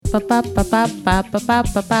Do I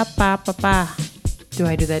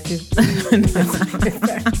do that too?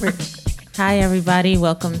 Hi, everybody.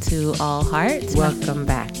 Welcome to All Hearts. Welcome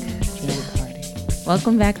back to the party.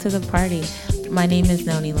 Welcome back to the party. My name is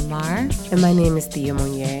Noni Lamar. And my name is Thea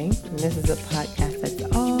Monier. And this is a podcast that's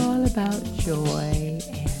all about joy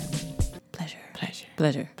and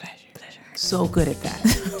pleasure. So good at that.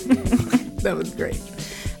 That was great.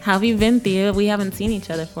 How have you been, Thea? We haven't seen each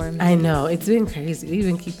other for a minute. I know. It's been crazy. We've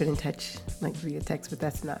been keeping in touch like via text, but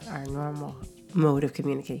that's not our normal mode of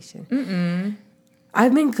communication.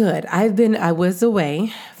 I've been good. I was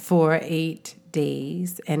away for 8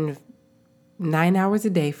 days and 9 hours a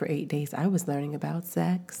day for 8 days. I was learning about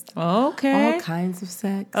sex. Okay. All kinds of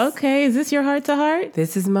sex. Okay. Is this your heart to heart?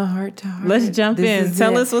 This is my heart to heart. Let's jump in.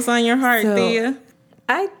 Tell us what's on your heart, So, Thea.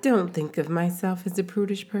 I don't think of myself as a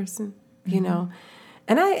prudish person, you know.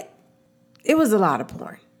 And it was a lot of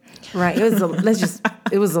porn, right? It was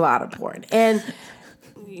a lot of porn. And,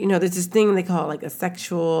 you know, there's this thing they call like a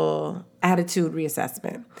sexual attitude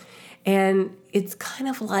reassessment. And it's kind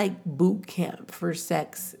of like boot camp for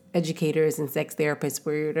sex educators and sex therapists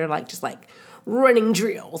where they're like, just like running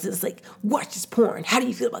drills. It's like, watch this porn. How do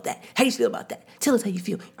you feel about that? How do you feel about that? Tell us how you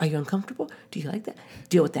feel. Are you uncomfortable? Do you like that?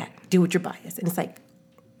 Deal with that. Deal with your bias. And it's like,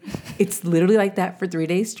 it's literally like that for 3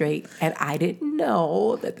 days straight, and I didn't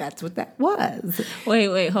know that that's what that was.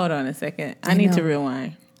 Wait, hold on a second. I need to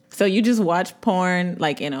rewind. So you just watch porn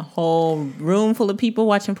like in a whole room full of people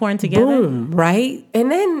watching porn together? Boom, right?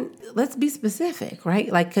 And then let's be specific,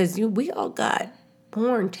 right? Like, because we all got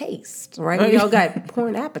porn taste, right? We all got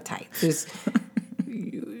porn appetites.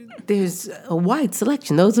 There's a wide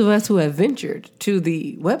selection. Those of us who have ventured to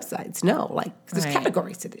the websites know, like, there's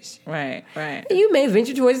categories to this shit. Right. And you may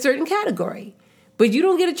venture towards a certain category, but you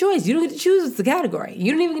don't get a choice. You don't get to choose the category.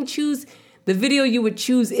 You don't even choose the video you would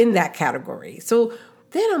choose in that category. So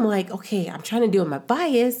then I'm like, okay, I'm trying to deal with my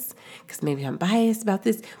bias, because maybe I'm biased about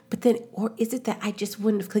this, but then, or is it that I just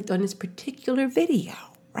wouldn't have clicked on this particular video,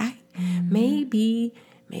 right? Mm-hmm.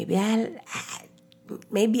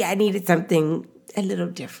 Maybe I needed something a little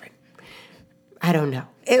different. I don't know.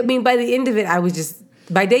 I mean, by the end of it,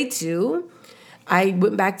 by day 2, I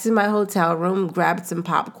went back to my hotel room, grabbed some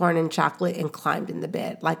popcorn and chocolate, and climbed in the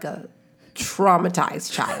bed like a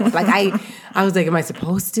traumatized child. Like I was like, am I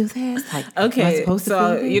supposed to do this? Like, okay, am I supposed to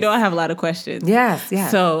do this? You know I have a lot of questions. Yes.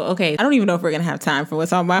 So, okay, I don't even know if we're going to have time for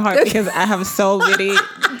what's on my heart because I have so many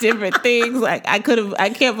different things. Like I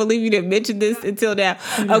can't believe you didn't mention this until now.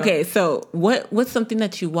 No. Okay, so what's something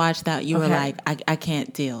that you watched that you were like, I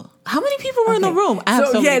can't deal? How many people were in the room? I have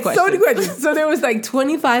so many questions. So many questions. So there was like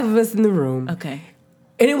 25 of us in the room. Okay.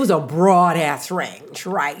 And it was a broad-ass range,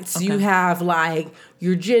 right? So you have, like,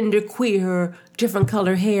 your gender queer, different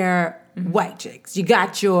color hair, white chicks. You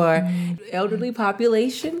got your elderly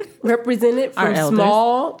population represented from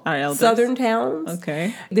small southern towns.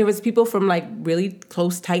 Okay. There was people from, like, really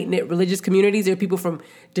close, tight-knit religious communities. There were people from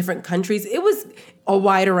different countries. It was a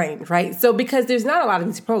wider range, right? So because there's not a lot of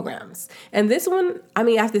these programs. And this one, I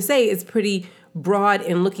mean, I have to say, is pretty broad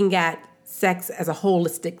in looking at sex as a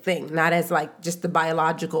holistic thing, not as like just the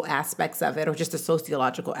biological aspects of it or just the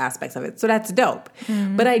sociological aspects of it. So that's dope.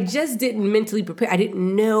 Mm-hmm. But I just didn't mentally prepare. I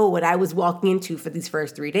didn't know what I was walking into for these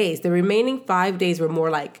first 3 days. The remaining 5 days were more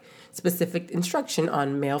like specific instruction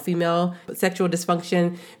on male-female sexual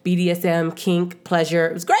dysfunction, BDSM, kink, pleasure.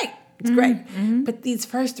 It was great. It's great. Mm-hmm. But these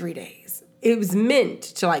first 3 days, it was meant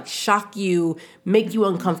to like shock you, make you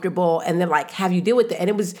uncomfortable, and then like have you deal with it. And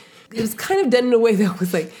it was kind of done in a way that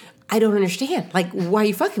was like, I don't understand. Like, why are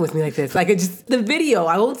you fucking with me like this? Like, the video,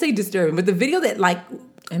 I won't say disturbing, but the video that, like,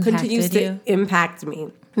 continues to impact me.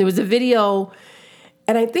 There was a video,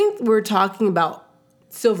 and I think we're talking about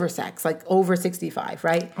silver sex, like over 65,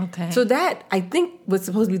 right? Okay. So that, I think, was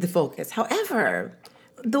supposed to be the focus. However,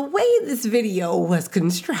 the way this video was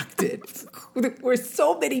constructed, there were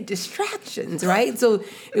so many distractions, right? So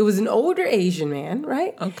it was an older Asian man,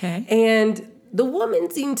 right? Okay. And the woman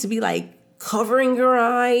seemed to be, like, covering her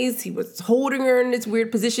eyes. He was holding her in this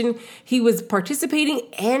weird position. He was participating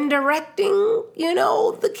and directing, you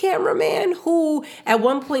know, the cameraman who at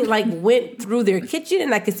one point like went through their kitchen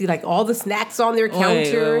and I could see like all the snacks on their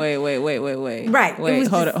counter. Wait. Right. Wait,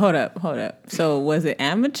 hold up. So was it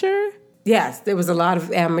amateur? Yes, there was a lot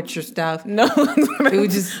of amateur stuff. No, it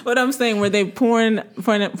was just what I'm saying. Were they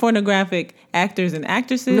pornographic actors and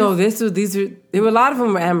actresses? No, there were a lot of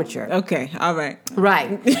them were amateur. Okay, all right.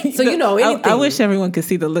 So you know, anything. I wish everyone could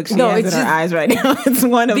see the look she has in her eyes right now. It's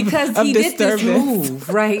one of because of he disturbance. Did this move,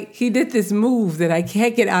 right? He did this move that I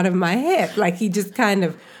can't get out of my head. Like he just kind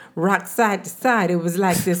of rocked side to side. It was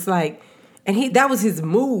like this, like And that was his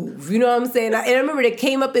move, you know what I'm saying? And I remember it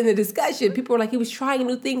came up in the discussion. People were like, he was trying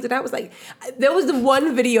new things. And I was like, there was the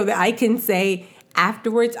one video that I can say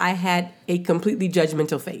afterwards I had a completely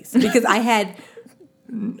judgmental face. Because I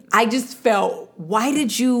just felt, why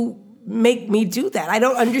did you make me do that? I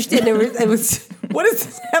don't understand. It was what does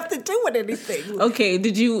this have to do with anything? Okay,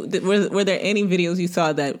 were there any videos you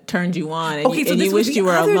saw that turned you on and, okay, so you wished you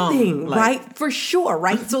were alone? Thing, right? For sure,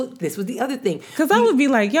 right? So this was the other thing. Because I would be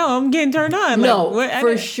like, yo, I'm getting turned on. No,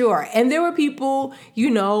 for sure. And there were people,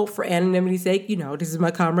 for anonymity's sake, this is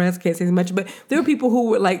my comrades, can't say as much, but there were people who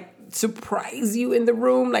would like surprise you in the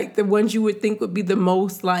room, like the ones you would think would be the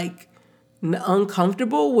most like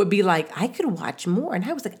uncomfortable would be like, I could watch more. And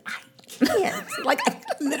I was like, I can't. Like, I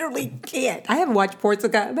literally can't. I haven't watched porn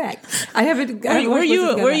since I got back. Were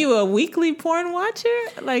you a weekly porn watcher?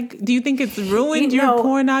 Like, do you think it's ruined your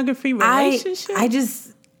pornography relationship? I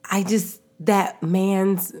just that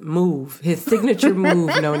man's move, his signature move,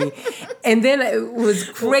 Noni. And then it was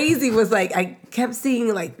crazy. Was like I kept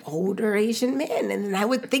seeing like older Asian men, and then I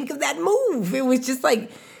would think of that move. It was just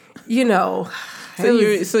like,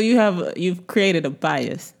 So you've created a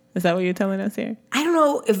bias. Is that what you're telling us here? I don't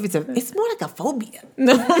know if it's more like a phobia.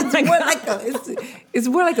 No, it's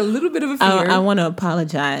more like a little bit of a fear. I want to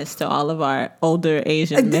apologize to all of our older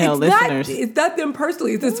Asian male listeners. It's not them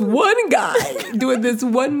personally. It's this one guy doing this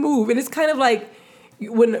one move. And it's kind of like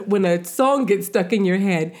when a song gets stuck in your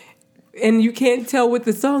head and you can't tell what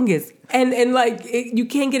the song is. And you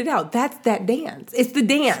can't get it out. That's that dance. It's the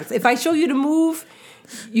dance. If I show you the move,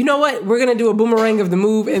 you know what? We're going to do a boomerang of the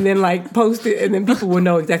move and then like post it, and then people will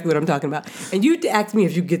know exactly what I'm talking about. And you ask me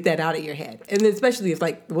if you get that out of your head. And then especially if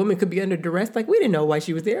like the woman could be under duress, like we didn't know why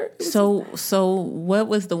she was there. So what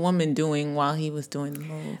was the woman doing while he was doing the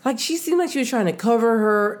move? Like she seemed like she was trying to cover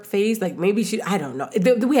her face. Like maybe I don't know.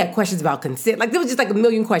 We had questions about consent. Like there was just like a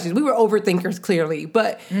million questions. We were overthinkers clearly.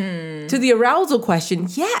 But to the arousal question,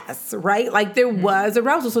 yes, right? Like there was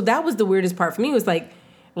arousal. So that was the weirdest part for me was like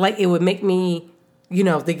it would make me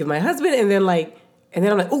think of my husband, and then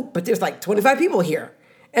I'm like, oh, but there's like 25 people here.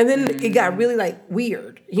 And then it got really like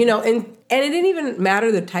weird, and it didn't even matter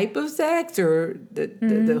the type of sex or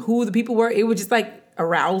the who the people were. It was just like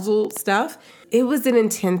arousal stuff. It was an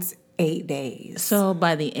intense 8 days. So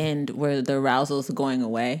by the end, were the arousals going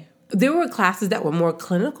away? There were classes that were more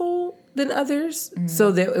clinical than others,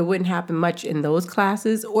 so that it wouldn't happen much in those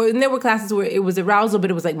classes. And there were classes where it was arousal,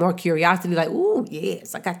 but it was like more curiosity, like, ooh,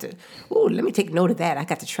 yes, let me take note of that. I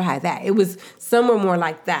got to try that. It was somewhere more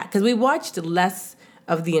like that, because we watched less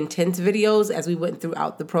of the intense videos as we went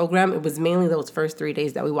throughout the program. It was mainly those first 3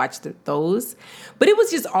 days that we watched those. But it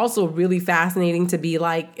was just also really fascinating to be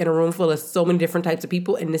like in a room full of so many different types of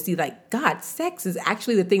people and to see like, God, sex is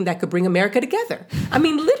actually the thing that could bring America together. I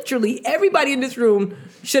mean, literally everybody in this room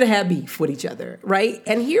should have had beef with each other, right?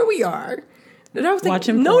 And here we are. And I was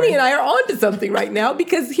thinking, Noni and I are onto something right now,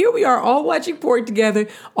 because here we are all watching porn together,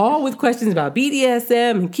 all with questions about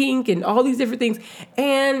BDSM and kink and all these different things.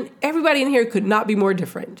 And everybody in here could not be more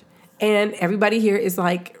different. And everybody here is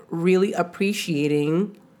like really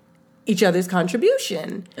appreciating each other's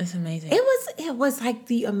contribution. It's amazing. It was like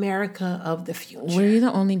the America of the future. Were you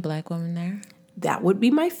the only black woman there? That would be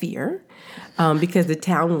my fear, because the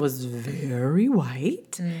town was very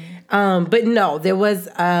white. But no, there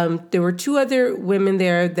were 2 other women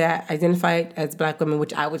there that identified as black women,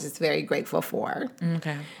 which I was just very grateful for.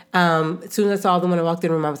 Okay. As soon as I saw them when I walked in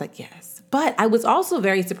the room, I was like, yes. But I was also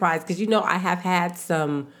very surprised because, I have had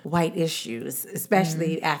some white issues,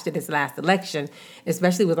 especially after this last election,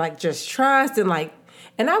 especially with like just trust and like,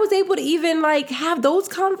 and I was able to even like have those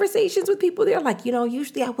conversations with people. They're like,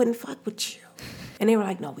 usually I wouldn't fuck with you. And they were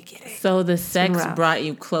like, no, we get it. So the sex brought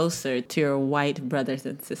you closer to your white brothers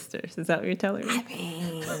and sisters. Is that what you're telling me? I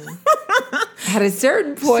mean, at a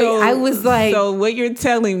certain point, I was like... So what you're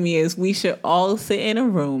telling me is we should all sit in a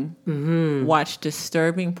room, watch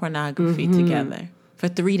disturbing pornography together for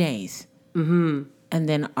 3 days. And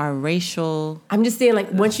then our racial... I'm just saying,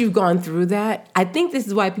 like, once you've gone through that, I think this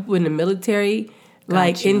is why people in the military...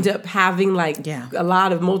 end up having a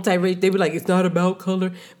lot of multi-race. They were like, it's not about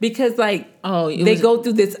color, because they go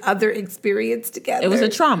through this other experience together. It was a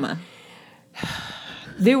trauma.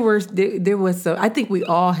 There was some. I think we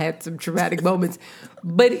all had some traumatic moments,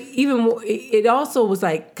 but even more, it also was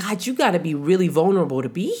like, God, you got to be really vulnerable to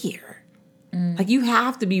be here. Like, you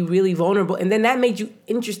have to be really vulnerable. And then that made you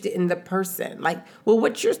interested in the person. Like, well,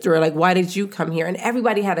 what's your story? Like, why did you come here? And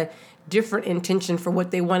everybody had a different intention for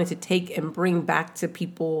what they wanted to take and bring back to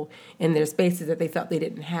people in their spaces that they felt they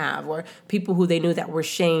didn't have, or people who they knew that were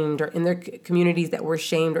shamed, or in their communities that were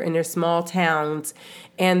shamed, or in their small towns.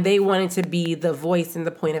 And they wanted to be the voice and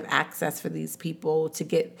the point of access for these people to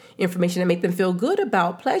get information that make them feel good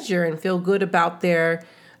about pleasure and feel good about their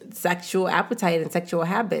sexual appetite and sexual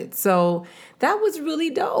habits. So that was really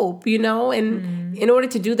dope, and in order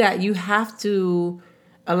to do that, you have to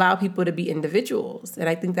allow people to be individuals. And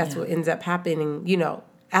I think that's what ends up happening,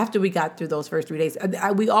 after we got through those first 3 days.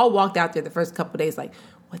 We all walked out there the first couple of days like,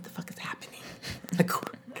 what the fuck is happening? Like,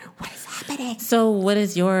 what is happening? So what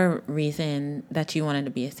is your reason that you wanted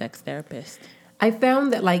to be a sex therapist? I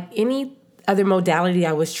found that, like any other modality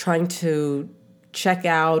I was trying to check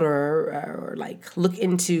out or like look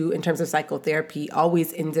into in terms of psychotherapy,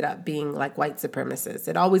 always ended up being like white supremacist.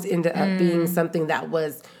 It always ended up being something that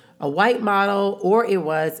was a white model, or it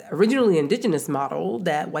was originally indigenous model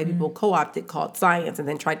that white people co-opted, called science, and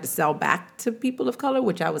then tried to sell back to people of color,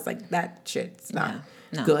 which I was like, that shit's not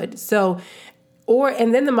good. So,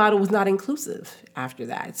 and then the model was not inclusive after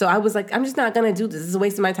that. So I was like, I'm just not going to do this. This is a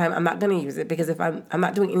waste of my time. I'm not going to use it, because if I'm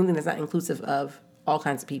not doing anything that's not inclusive of all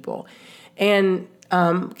kinds of people. And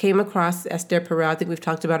came across Esther Perel. I think we've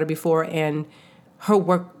talked about her before, and her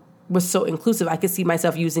work was so inclusive. I could see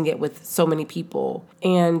myself using it with so many people.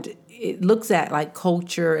 And it looks at like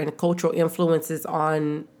culture and cultural influences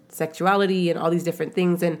on sexuality and all these different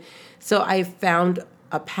things. And so I found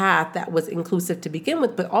a path that was inclusive to begin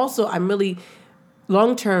with, but also I'm really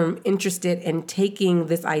long-term interested in taking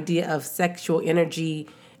this idea of sexual energy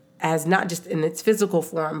as not just in its physical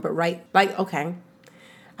form, but okay,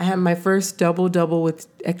 I had my first double with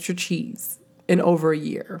extra cheese in over a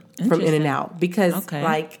year from In-N-Out, because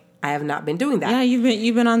I have not been doing that. Yeah,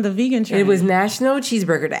 you've been on the vegan train. It was National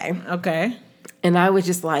Cheeseburger Day. Okay. And I was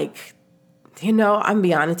just like, I'm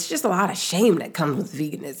be honest, it's just a lot of shame that comes with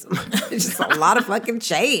veganism. It's just a lot of fucking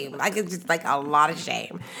shame. Like, it's just like a lot of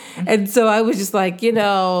shame. And so I was just like,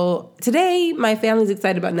 today my family's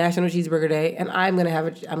excited about National Cheeseburger Day, and I'm gonna have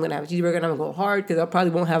a cheeseburger, and I'm gonna go hard, because I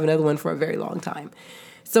probably won't have another one for a very long time.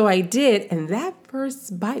 So I did, and that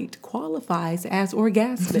first bite qualifies as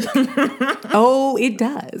orgasmic. Oh, it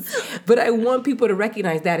does. But I want people to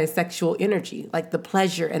recognize that as sexual energy, like the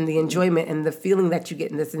pleasure and the enjoyment and the feeling that you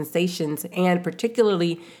get and the sensations, and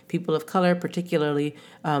particularly people of color, particularly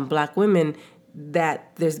Black women,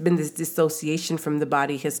 that there's been this dissociation from the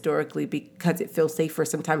body historically, because it feels safer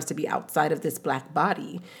sometimes to be outside of this Black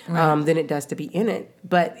body than it does to be in it.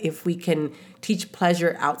 But if we can teach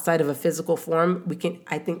pleasure outside of a physical form, we can,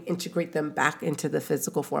 I think, integrate them back into the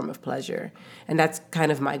physical form of pleasure. And that's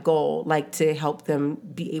kind of my goal, like to help them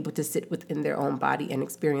be able to sit within their own body and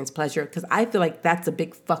experience pleasure. Because I feel like that's a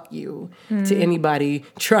big fuck you to anybody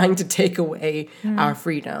trying to take away our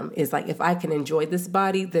freedom. Is like, if I can enjoy this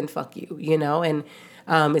body, then fuck you, And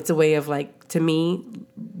it's a way of, like, to me,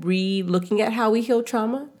 re-looking at how we heal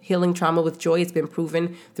trauma, healing trauma with joy. It's been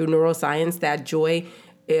proven through neuroscience that joy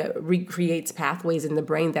recreates pathways in the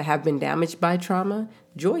brain that have been damaged by trauma.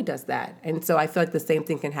 Joy does that. And so I feel like the same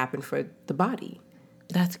thing can happen for the body.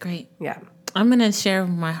 That's great. Yeah. I'm going to share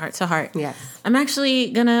my heart to heart. Yes. I'm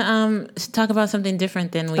actually going to talk about something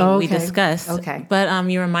different than we discussed. Okay. But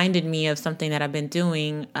you reminded me of something that I've been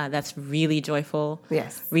doing that's really joyful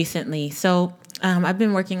recently. So I've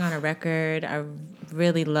been working on a record. I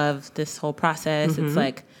really love this whole process. It's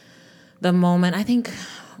like the moment, I think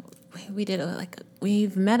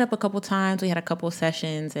we've met up a couple times. We had a couple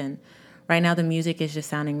sessions, and right now the music is just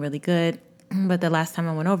sounding really good. But the last time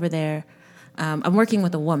I went over there, I'm working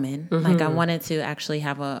with a woman. Like, I wanted to actually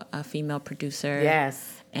have a female producer.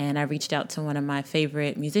 Yes. And I reached out to one of my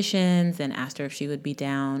favorite musicians and asked her if she would be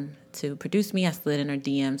down to produce me. I slid in her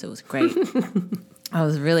DMs. It was great.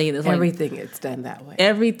 Everything is done that way.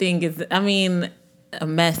 Everything is, a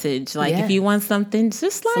message. Like, if you want something,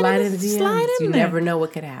 just slide in the DMs. Slide in you there. never know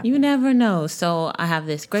what could happen. You never know. So I have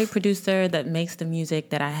this great producer that makes the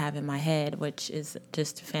music that I have in my head, which is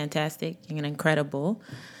just fantastic and incredible.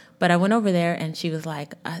 But I went over there, and she was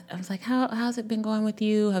like, I was like, how's it been going with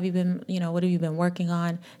you? Have you been, what have you been working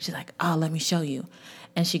on? She's like, oh, let me show you.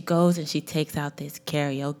 And she goes and she takes out this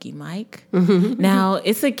karaoke mic. Now,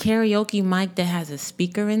 it's a karaoke mic that has a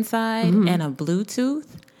speaker inside and a Bluetooth.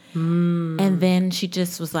 And then she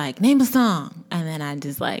just was like, name a song. And then I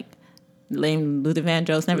just named Luther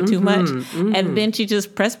Vandross, Never Too Much. And then she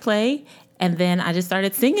just pressed play. And then I just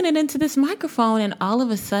started singing it into this microphone. And all of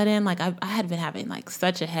a sudden, I had been having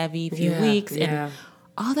such a heavy few weeks. And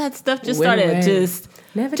all that stuff just Went started away. just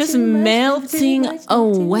Never just too much, melting never too much,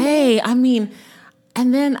 never too away. I mean,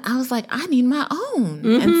 and then I was like, I need my own.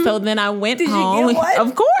 And so then I went Did you home. get one?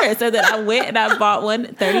 Of course. And then I went and I bought one,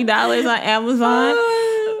 $30 on Amazon.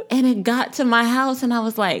 And it got to my house and I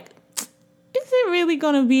was like, is it really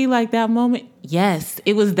going to be like that moment? Yes,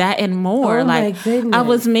 it was that and more. Oh, my like goodness. I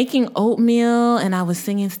was making oatmeal and I was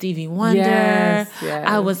singing Stevie Wonder. Yes.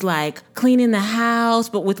 I was like cleaning the house,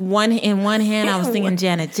 but with one hand I was singing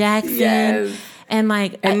Janet Jackson. Yes. And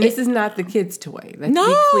like, And this is not the kid's toy. Let's no,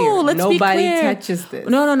 be clear. let's Nobody be clear. touches this.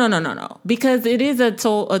 No. Because it is a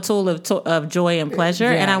tool of joy and pleasure,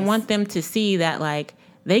 and I Yes. want them to see that like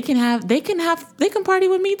they can party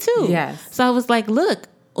with me too. Yes. So I was like, look,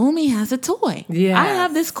 Umi has a toy. Yes. I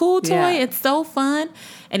have this cool toy. Yeah. It's so fun.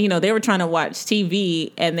 And they were trying to watch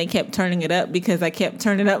TV and they kept turning it up because I kept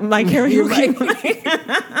turning up my karaoke mic.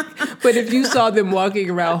 But if you saw them walking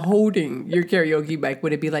around holding your karaoke mic,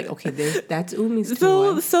 would it be like, okay, that's Umi's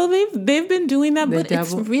toy? So they've been doing that, but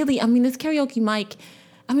it's double? really, this karaoke mic,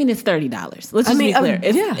 it's $30. Let's just be clear.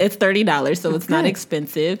 It's $30, so it's not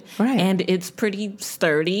expensive. Right. And it's pretty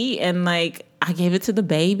sturdy. And like I gave it to the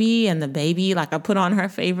baby, and the baby, like I put on her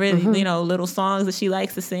favorite, little songs that she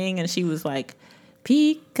likes to sing, and she was like,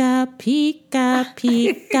 Pika, pika,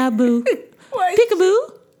 peekaboo.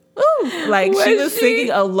 Peekaboo. Ooh. Like she was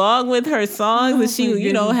singing along with her songs, and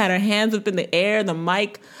she, had her hands up in the air, the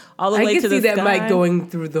mic all the way to the sky. I can see that mic going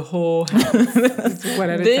through the whole house. Just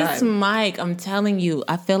one at a This time. mic, I'm telling you,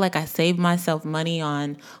 I feel like I saved myself money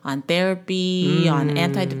on therapy, on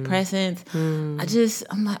antidepressants.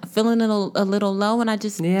 I'm like feeling a little low, and I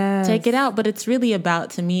just take it out. But it's really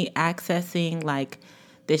about, to me, accessing like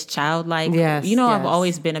this childlike. I've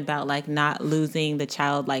always been about like not losing the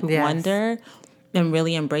childlike wonder and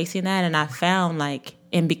really embracing that. And I found like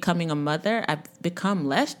in becoming a mother, I've become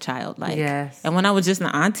less childlike. Yes. And when I was just an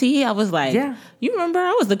auntie, I was like, you remember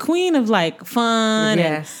I was the queen of like fun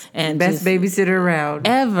and best babysitter around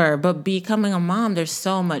ever. But becoming a mom, there's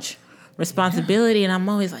so much responsibility, and I'm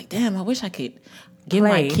always like, damn, I wish I could give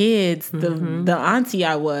my kids the auntie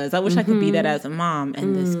I was. I wish I could be that as a mom.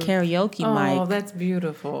 And this karaoke mic. Oh, that's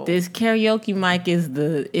beautiful. This karaoke mic is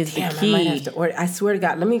the key. I might have to order. I swear to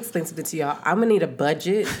God, let me explain something to y'all. I'm gonna need a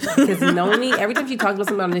budget because Noni, every time she talks about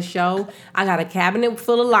something on this show, I got a cabinet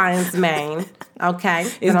full of lion's mane. Okay,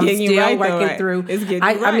 It's I'm getting still you right, working though, right? through. It's getting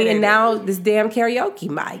I you right, mean, and ain't now this damn karaoke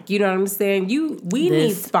mic. You know what I'm saying? We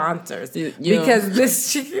need sponsors because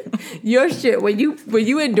this shit, your shit when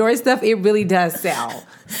you endorse stuff, it really does sell.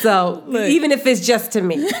 So even if it's just to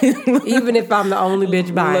me, even if I'm the only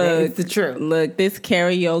bitch buying it, it's the truth. Look, this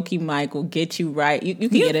karaoke mic will get you right. You can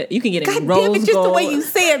get it. You can get it in God rose damn it, just gold. the way you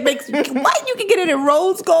say it makes me. What? You can get it in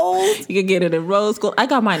rose gold? You can get it in rose gold. I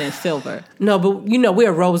got mine in silver. No, but we're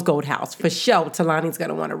a rose gold house for sure. Talani's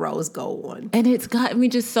gonna want a rose gold one. And it's got me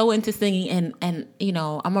just so into singing. And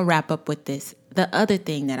I'm gonna wrap up with this. The other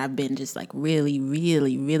thing that I've been just like really,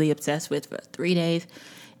 really, really obsessed with for 3 days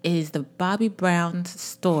is the Bobby Brown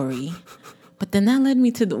story. But then that led me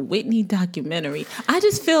to the Whitney documentary. I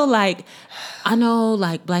just feel like, I know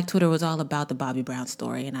like Black Twitter was all about the Bobby Brown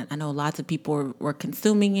story, and I know lots of people were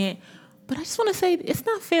consuming it, but I just want to say it's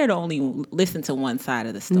not fair to only listen to one side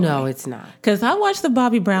of the story. No, it's not. Because I watched the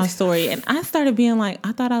Bobby Brown story and I started being like,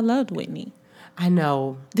 I thought I loved Whitney. I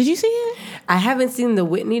know. Did you see it? I haven't seen the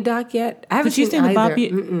Whitney doc yet. I haven't But you seen the either. Bobby?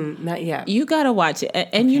 Not yet. You gotta watch it.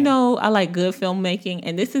 And I like good filmmaking,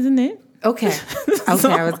 and this isn't it. Okay. I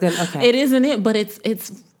was gonna. Okay. It isn't it, but it's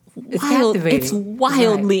wild. captivating. It's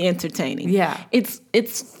wildly entertaining. Yeah. It's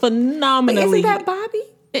phenomenally. Isn't that Bobby?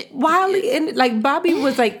 Wildly, and like Bobby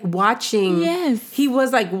was like watching. Yes. He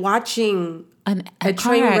was like watching a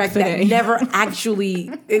train car wreck that accident. never actually.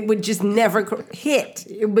 It would just never hit.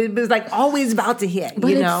 It was like always about to hit.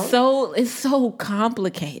 But you it's so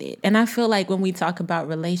complicated, and I feel like when we talk about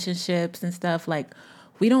relationships and stuff, like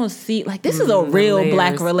we don't see like this is a real layers.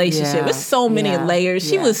 Black relationship. Yeah. It's so many layers.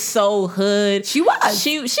 She was so hood. She was.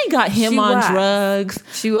 She got him on drugs.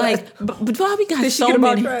 She was. Like, but Bobby got Did she so get him on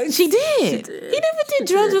many. drugs? She did. He never did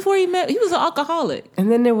drugs before he met. He was an alcoholic.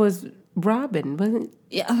 And then there was Robin, wasn't?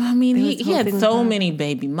 Yeah, I mean, he whole had thing so with many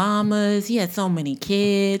baby mamas. He had so many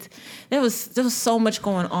kids. There was so much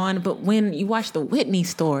going on. But when you watch the Whitney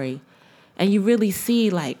story, and you really see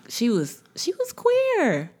like she was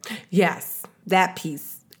queer. Yes, that piece.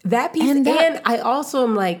 And I also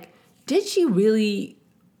am like, did she really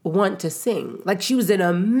want to sing? Like, she was an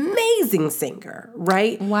amazing singer,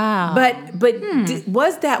 right? Wow. But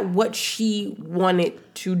was that what she wanted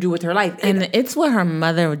to do with her life. And it's what her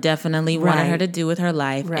mother definitely wanted Right. her to do with her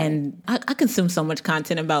life. Right. And I consumed so much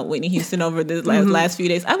content about Whitney Houston over the last few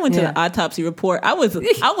days. I went to Yeah. the autopsy report. I was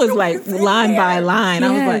like line by line. I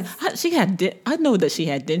was like, I know that she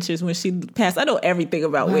had dentures when she passed. I know everything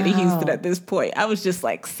about Whitney Houston at this point. I was just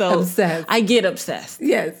like so Obsessed. I get obsessed.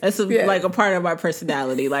 Yes. That's like a part of my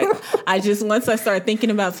personality. Like once I start thinking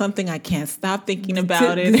about something, I can't stop thinking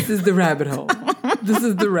about it. This is the rabbit hole. This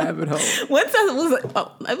is the rabbit hole. Once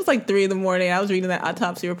it was like 3 a.m. I was reading that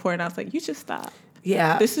autopsy report and I was like, you should stop.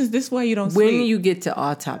 Yeah. This is why you don't When sleep. you get to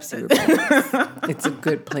autopsy reports, it's a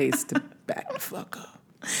good place to back the fuck up.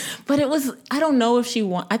 But I don't know if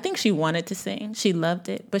I think she wanted to sing. She loved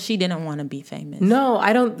it, but she didn't want to be famous. No,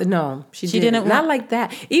 I don't. No, she didn't. Not like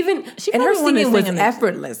that. Even and her probably wanted to singing was sing in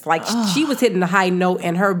effortless. Like she was hitting the high note,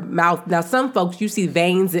 and her mouth. Now some folks, you see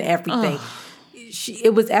veins and everything.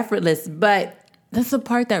 It was effortless, but That's the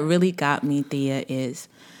part that really got me, Thea, is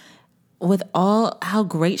with all how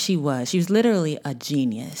great she was literally a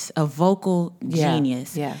genius, a vocal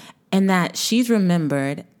genius. Yeah. And that she's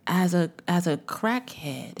remembered as a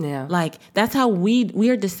crackhead. Yeah. Like that's how we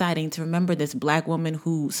are deciding to remember this Black woman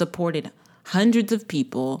who supported hundreds of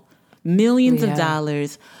people, millions of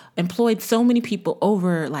dollars, employed so many people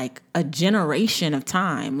over like a generation of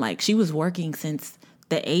time. Like she was working since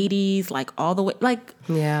the 80s, like all the way, like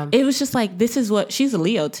it was just like, this is what she's a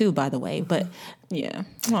Leo too, by the way, but yeah,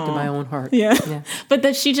 to my own heart. yeah. But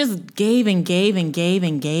that she just gave and gave and gave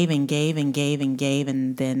and gave and gave and gave and gave,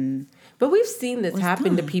 and then But we've seen this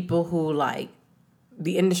happen to people who like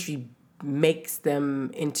the industry makes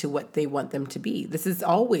them into what they want them to be. This is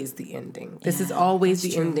always the ending. This is always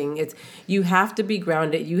the ending. It's you have to be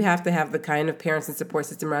grounded. You have to have the kind of parents and support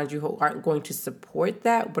system around you who aren't going to support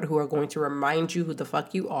that, but who are going to remind you who the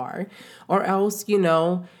fuck you are. Or else,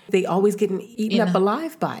 they always get eaten up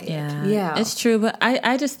alive by it. Yeah. It's true. But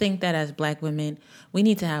I just think that as Black women, we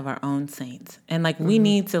need to have our own saints. And like we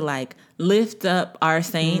need to like lift up our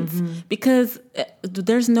saints because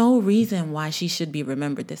there's no reason why she should be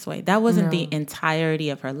remembered this way. That wasn't the entirety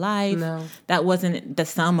of her life. No. That wasn't the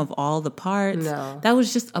sum of all the parts. No. That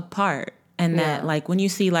was just a part. And that like when you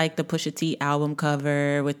see like the Pusha T album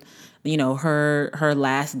cover with her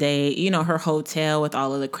last day, her hotel with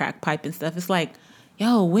all of the crack pipe and stuff, it's like,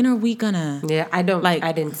 yo, when are we gonna I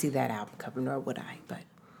didn't see that album cover, nor would I,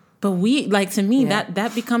 But we, like, to me,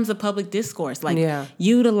 that becomes a public discourse. Like,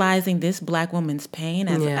 utilizing this Black woman's pain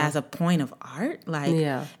as a point of art. Like,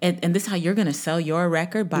 and this is how you're going to sell your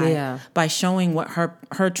record by showing what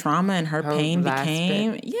her trauma and her pain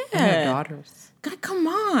became. And her daughters. God, come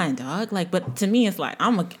on, dog. Like, but to me, it's like,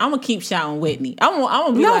 I'm gonna keep shouting Whitney. I'm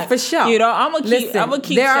gonna be like, for sure. I'm gonna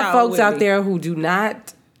keep there shouting are folks Whitney. out there who do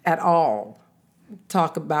not at all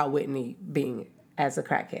talk about Whitney being as a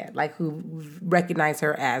crackhead, like who recognize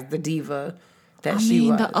her as the diva that she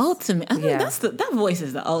was. The ultimate. I mean, that voice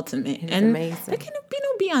is the ultimate. It's and amazing. There cannot be no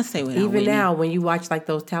Beyonce without Even Whitney. now, when you watch like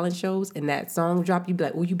those talent shows and that song drop, you be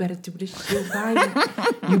like, "Oh, you better do this shit right.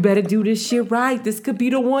 You better do this shit right. This could be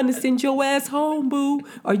the one to send your ass home, boo.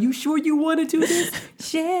 Are you sure you want to do this?"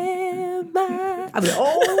 Share my.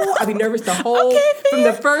 I'll be nervous the whole from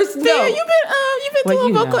the first note. You've been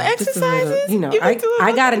doing vocal exercises.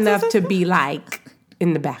 I got enough to be like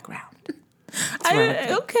in the background. Okay. I didn't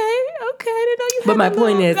know you. But my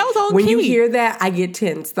point is, that was on when key. you hear that, I get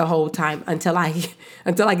tense the whole time until I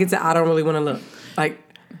get to I don't really want to look. Like,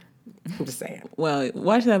 I'm just saying. Well,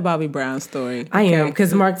 watch that Bobby Brown story. I am,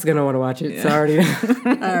 because Mark's gonna want to watch it. So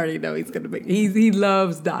I already know he's gonna make. He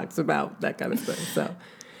loves docs about that kind of stuff.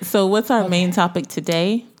 So what's our main topic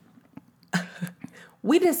today?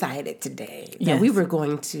 We decided today that we were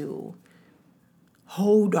going to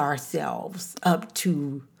hold ourselves up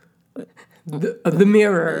to the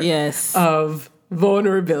mirror of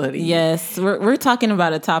vulnerability. Yes, we're talking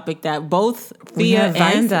about a topic that both Thea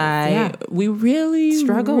and I we really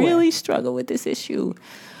struggle with this issue.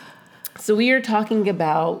 So we are talking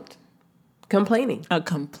about complaining. A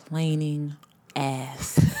complaining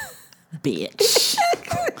ass bitch.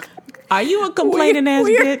 Are you a complaining ass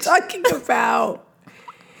bitch? We're talking about.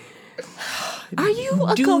 Are you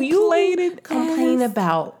a complaining complain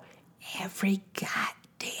about every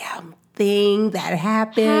goddamn thing that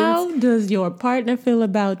happens? How does your partner feel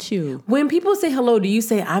about you? When people say hello, do you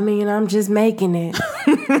say, I'm just making it?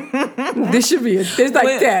 This should be there's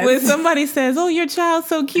like that. When somebody says, "Oh, your child's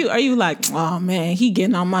so cute," are you like, "Oh man, he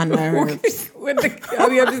getting on my nerves"? I'm just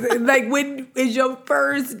saying, like, when is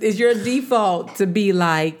your default to be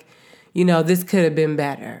like, this could have been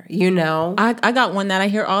better, I got one that I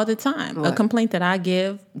hear all the time. What? A complaint that I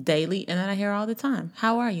give daily and that I hear all the time.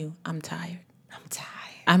 How are you? I'm tired.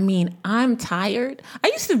 I mean, I'm tired. I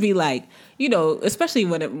used to be like, especially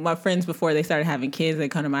when my friends, before they started having kids, they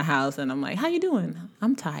come to my house and I'm like, how you doing?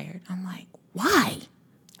 I'm tired. I'm like, why?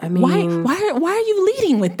 I mean, why are you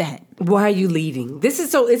leading with that? Why are you leading?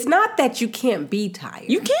 It's not that you can't be tired.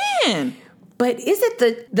 You can. But is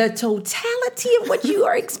it the totality of what you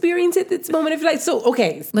are experiencing at this moment? If you're like, so,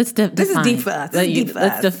 okay. This is deep for us.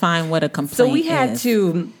 Let's define what a complaint is. So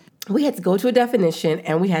we had to go to a definition,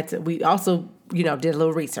 and we also, did a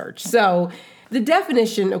little research. So the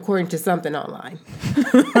definition, according to something online.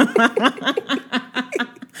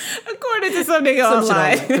 According to something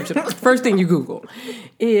online. First thing you Google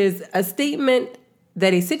is a statement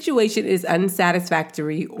that a situation is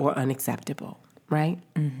unsatisfactory or unacceptable, right?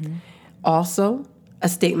 Mm-hmm. Also, a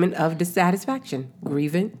statement of dissatisfaction,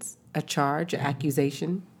 grievance, a charge, an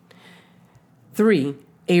accusation. 3,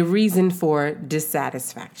 a reason for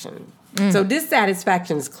dissatisfaction. So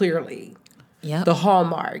dissatisfaction is clearly the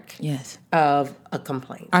hallmark of a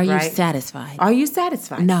complaint. Are you satisfied? Are you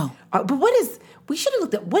satisfied? No. But we should have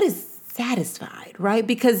looked at what is satisfied, right?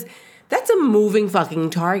 Because that's a moving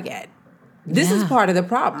fucking target. This is part of the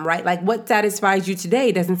problem, right? Like what satisfies you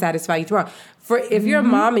today doesn't satisfy you tomorrow. If you're a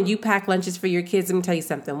mom and you pack lunches for your kids, let me tell you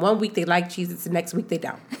something. One week they like Cheez-Its, the next week they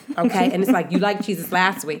don't. Okay? And it's like you like Cheez-Its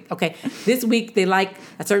last week. Okay. This week they like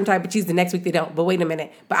a certain type of cheese, the next week they don't. But wait a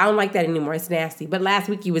minute. But I don't like that anymore. It's nasty. But last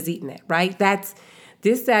week you was eating it, right?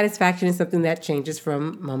 Dissatisfaction is something that changes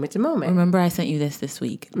from moment to moment. Remember I sent you this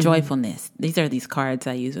week. Mm-hmm. Joyfulness. These are these cards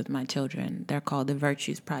I use with my children. They're called the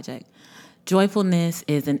Virtues Project. Joyfulness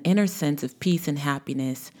is an inner sense of peace and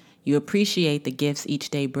happiness. You appreciate the gifts each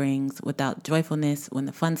day brings. Without joyfulness, when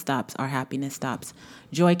the fun stops, our happiness stops.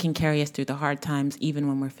 Joy can carry us through the hard times, even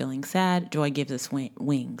when we're feeling sad. Joy gives us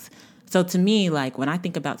wings. So to me, like when I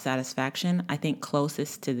think about satisfaction, I think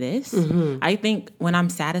closest to this. Mm-hmm. I think when I'm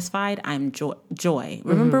satisfied, I'm joy. Mm-hmm.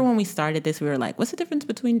 Remember when we started this, we were like, what's the difference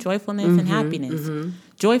between joyfulness and happiness? Mm-hmm.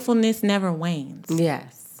 Joyfulness never wanes.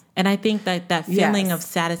 Yes. And I think that feeling of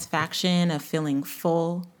satisfaction, of feeling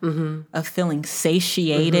full, of feeling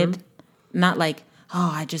satiated, not like,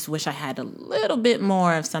 oh, I just wish I had a little bit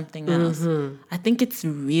more of something else. I think it's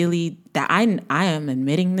really that I am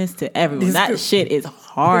admitting this to everyone. That shit is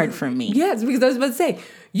hard for me. Yes, because I was about to say,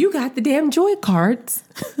 you got the damn joy cards.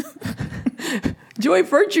 Joy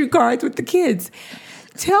virtue cards with the kids.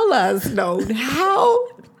 Tell us, how...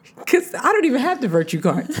 Because I don't even have the virtue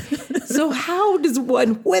cards. So how does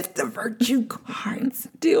one with the virtue cards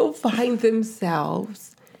still find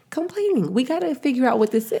themselves complaining? We got to figure out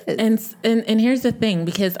what this is. And here's the thing,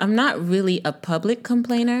 because I'm not really a public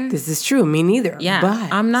complainer. This is true. Me neither. Yeah.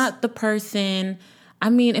 But I'm not the person... I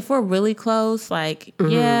mean, if we're really close, like,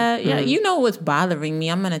 you know what's bothering me.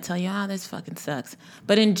 I'm going to tell you, this fucking sucks.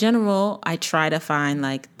 But in general, I try to find,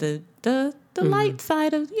 like, the light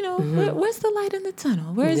side of, where's the light in the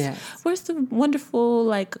tunnel? Where's the wonderful,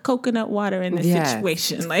 like, coconut water in this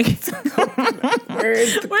situation? Like,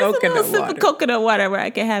 where's the coconut water? Sip of coconut water where I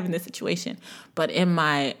can have in this situation? But in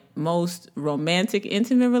my most romantic,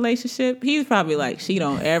 intimate relationship, he's probably like, she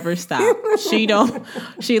don't ever stop. She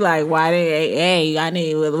like, I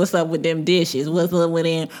need, what's up with them dishes? What's up with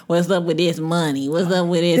them? What's up with this money? What's up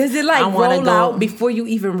with this? Does it like roll out before you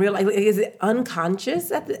even realize? Is it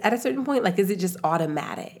unconscious at a certain point? Like, is it just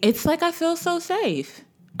automatic? It's like I feel so safe.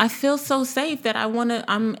 I feel so safe that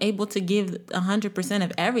I'm able to give 100%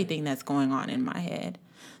 of everything that's going on in my head.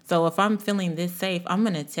 So if I'm feeling this safe, I'm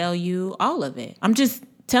going to tell you all of it. I'm just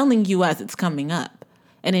telling you as it's coming up.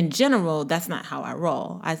 And in general, that's not how I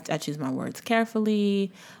roll. I choose my words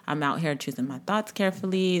carefully. I'm out here choosing my thoughts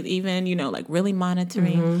carefully, even, like really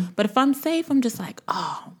monitoring. Mm-hmm. But if I'm safe, I'm just like,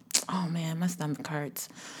 oh man, my stomach hurts.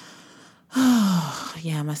 Oh,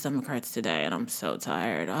 yeah, my stomach hurts today and I'm so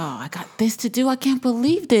tired. Oh, I got this to do. I can't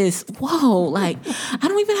believe this. Whoa, like, I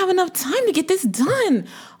don't even have enough time to get this done.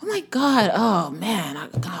 Oh, my God. Oh, man. I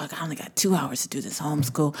only got 2 hours to do this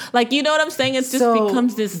homeschool. Like, you know what I'm saying? It just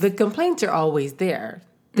becomes this. The complaints are always there.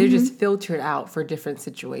 They're just filtered out for different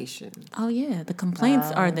situations. Oh, yeah. The complaints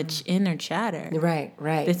are the inner chatter. Right.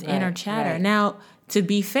 This inner chatter. Right. Now, to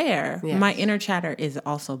be fair, my inner chatter is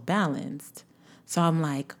also balanced. So I'm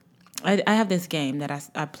like, I have this game that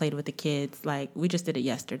I played with the kids. Like, we just did it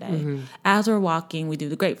yesterday. Mm-hmm. As we're walking, we do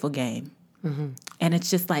the grateful game. Mm-hmm. And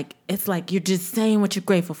it's like you're just saying what you're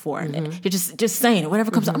grateful for. Mm-hmm. And you're just saying it, whatever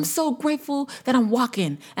comes up. I'm so grateful that I'm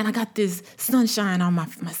walking and I got this sunshine on my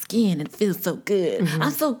skin and it feels so good. Mm-hmm. I'm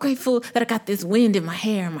so grateful that I got this wind in my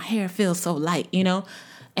hair and my hair feels so light,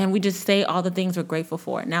 And we just say all the things we're grateful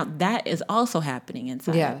for. Now, that is also happening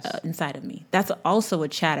inside of me. That's also a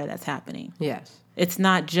chatter that's happening. Yes. It's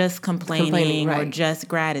not just complaining right. or just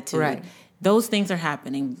gratitude. Right. those things are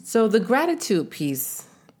happening. So the gratitude piece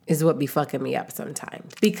is what be fucking me up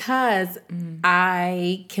sometimes because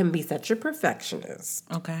I can be such a perfectionist.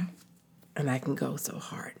 Okay. And I can go so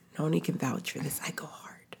hard. Noni can vouch for this. I go hard.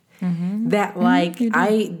 That like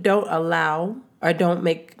I don't allow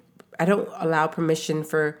permission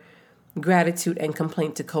for gratitude and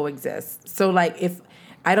complaint to coexist. So like if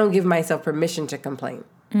I don't give myself permission to complain.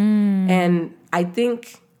 And I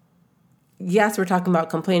think, yes, we're talking about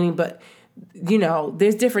complaining, but you know,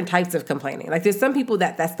 there's different types of complaining. Like there's some people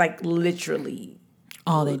that's like literally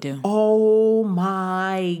all they do. Oh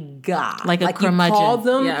my God. Like a curmudgeon. You call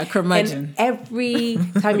them, a curmudgeon. And every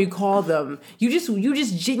time you call them, you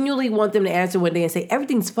just genuinely want them to answer one day and say,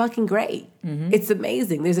 everything's fucking great. It's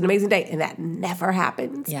amazing. There's an amazing day. And that never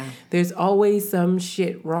happens. Yeah. There's always some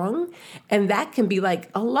shit wrong. And that can be like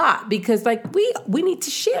a lot because like we need to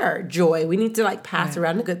share joy. We need to like pass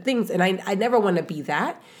around the good things. And I never want to be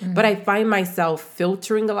that. But I find myself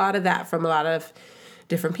filtering a lot of that from a lot of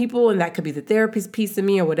different people, and that could be the therapist piece of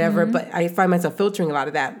me or whatever, but I find myself filtering a lot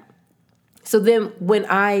of that. So then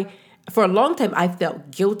for a long time, I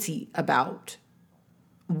felt guilty about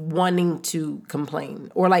wanting to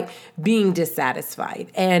complain or like being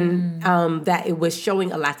dissatisfied and that it was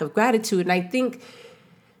showing a lack of gratitude. And I think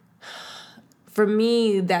for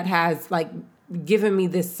me, that has like given me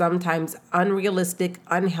this sometimes unrealistic,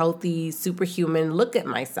 unhealthy, superhuman look at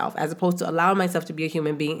myself as opposed to allowing myself to be a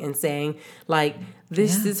human being and saying like,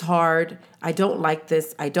 this is hard. I don't like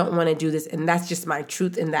this. I don't want to do this. And that's just my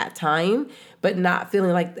truth in that time, but not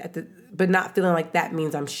feeling like that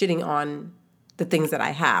means I'm shitting on the things that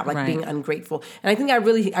I have, like being ungrateful. And I think I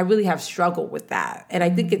really have struggled with that. And I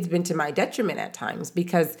think it's been to my detriment at times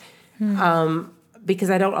because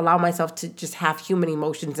I don't allow myself to just have human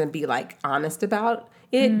emotions and be like honest about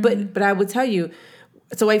it. But I would tell you,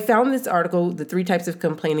 so I found this article, The 3 Types of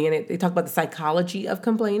Complaining, and they talk about the psychology of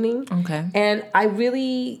complaining. Okay. And I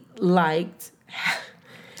really liked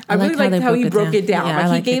how he broke it down. Yeah,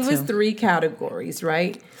 like he gave us 3 categories,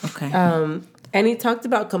 right? Okay. And he talked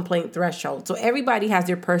about complaint threshold. So everybody has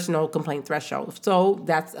their personal complaint threshold. So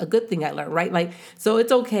that's a good thing I learned, right? Like, so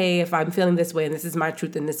it's okay if I'm feeling this way and this is my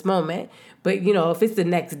truth in this moment. But, you know, if it's the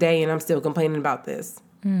next day and I'm still complaining about this,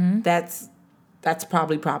 that's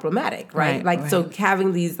probably problematic, right? So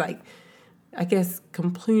having these, like, I guess,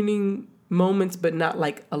 complaining moments, but not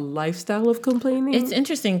like a lifestyle of complaining. It's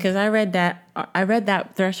interesting because I read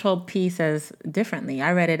that threshold piece as differently.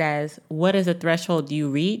 I read it as, what is a threshold you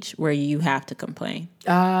reach where you have to complain?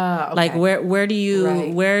 Okay. Like where do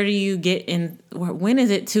you get in? When is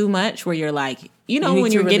it too much? Where you're like,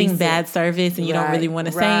 when you're getting bad service and you don't really want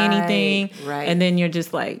to say anything, and then you're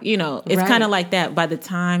just like, it's kind of like that. By the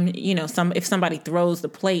time if somebody throws the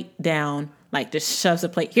plate down, like just shoves the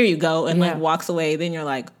plate, here you go, and like walks away, then you're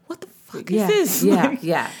like, what the fuck is this?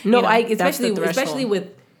 Yeah. No, especially with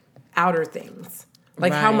outer things.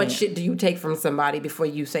 Like how much shit do you take from somebody before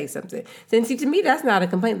you say something? Then see, to me, that's not a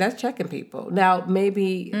complaint. That's checking people. Now,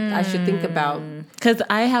 maybe I should think about... Because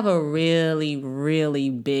I have a really, really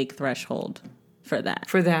big threshold for that.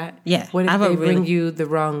 For that? Yeah. What if they bring you the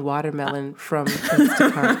wrong watermelon from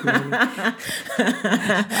Instacart?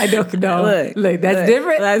 I don't know. Look, that's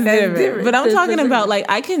different. That's different. But I'm talking about, like,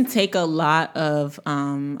 I can take a lot of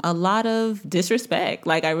disrespect.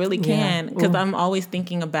 Like, I really can. Because I'm always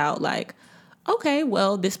thinking about, like, okay,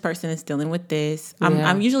 well, this person is dealing with this.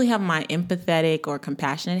 I'm usually have my empathetic or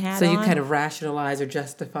compassionate hat so on. You kind of rationalize or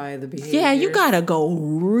justify the behavior. Yeah, you gotta go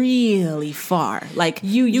really far. Like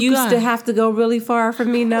you used to have to go really far for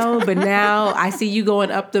me, but now I see you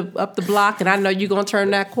going up the block, and I know you're gonna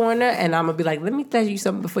turn that corner, and I'm gonna be like, let me tell you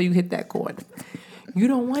something before you hit that corner. You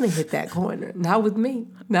don't want to hit that corner. Not with me.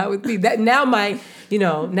 That now my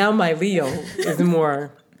Leo is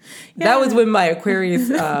more. Yeah. That was when my Aquarius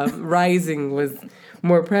rising was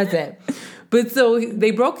more present. But so they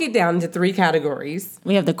broke it down into 3 categories.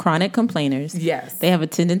 We have the chronic complainers. Yes. They have a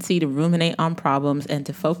tendency to ruminate on problems and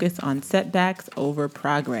to focus on setbacks over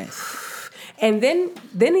progress. And then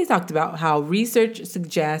he talked about how research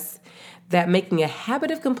suggests that making a habit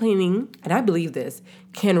of complaining, and I believe this,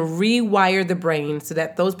 can rewire the brain so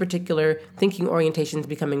that those particular thinking orientations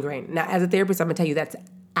become ingrained. Now, as a therapist, I'm going to tell you that's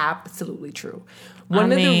absolutely true. One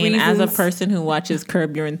of the reasons, as a person who watches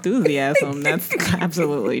Curb Your Enthusiasm, that's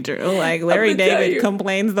absolutely true. Like Larry David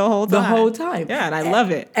complains the whole time. Yeah, and I love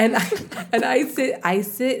it. And I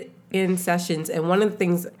sit in sessions, and one of the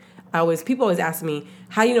things people always ask me,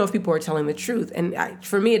 how do you know if people are telling the truth? And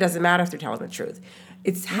for me, it doesn't matter if they're telling the truth.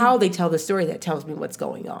 It's how they tell the story that tells me what's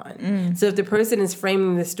going on. So if the person is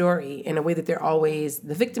framing the story in a way that they're always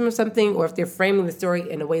the victim of something, or if they're framing the story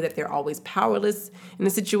in a way that they're always powerless in a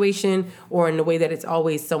situation, or in a way that it's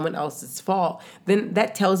always someone else's fault, then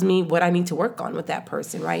that tells me what I need to work on with that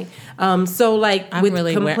person, right? So like I'm with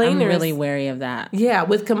really complainers, I'm really wary of that. Yeah,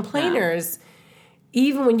 with complainers,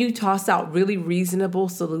 even when you toss out really reasonable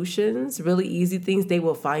solutions, really easy things, they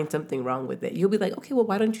will find something wrong with it. You'll be like, okay, well,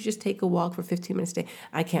 why don't you just take a walk for 15 minutes a day?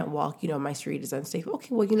 I can't walk. My street is unsafe.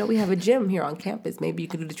 Okay, well, we have a gym here on campus. Maybe you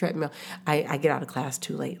could do the treadmill. I get out of class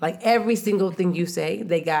too late. Like every single thing you say,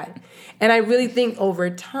 they got. And I really think over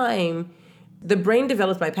time, the brain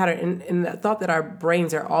develops by pattern, and the thought that our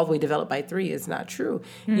brains are all the way developed by 3 is not true.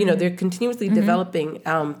 They're continuously developing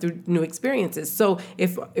through new experiences. So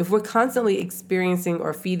if we're constantly experiencing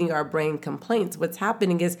or feeding our brain complaints, what's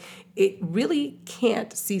happening is it really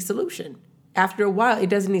can't see solution. After a while,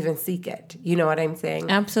 it doesn't even seek it. You know what I'm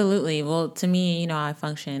saying? Absolutely. Well, to me, I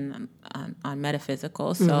function on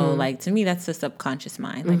metaphysical. So, to me, that's the subconscious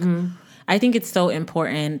mind. Like, I think it's so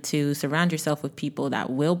important to surround yourself with people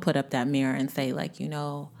that will put up that mirror and say, like,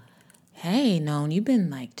 hey, Noan, you've been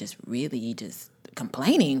like just really just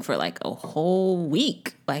complaining for like a whole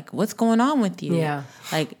week. Like, what's going on with you? Yeah.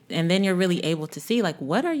 Like, and then you're really able to see, like,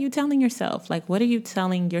 what are you telling yourself? Like, what are you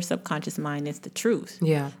telling your subconscious mind is the truth?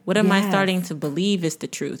 Yeah. What am I starting to believe is the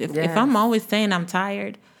truth? If I'm always saying I'm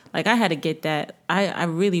tired, like, I had to get that. I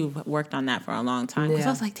really worked on that for a long time because I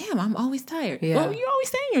was like, damn, I'm always tired. Yeah. Well, you're always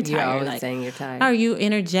saying you're tired. You're always like, saying you're tired. Are you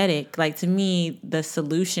energetic? Like, to me, the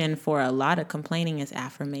solution for a lot of complaining is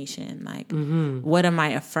affirmation. Like, what am I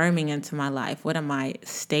affirming into my life? What am I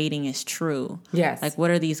stating is true? Yes. Like,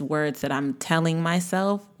 what are these words that I'm telling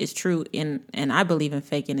myself is true? And I believe in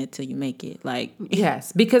faking it till you make it. Like,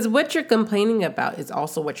 yes, because what you're complaining about is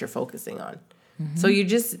also what you're focusing on. So you're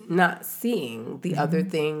just not seeing the other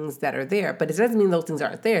things that are there. But it doesn't mean those things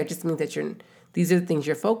aren't there. It just means that these are the things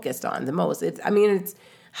you're focused on the most. It's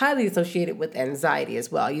highly associated with anxiety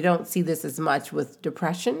as well. You don't see this as much with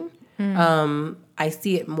depression. I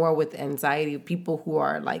see it more with anxiety. People who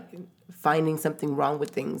are like finding something wrong with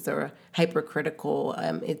things or hypercritical.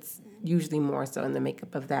 It's usually more so in the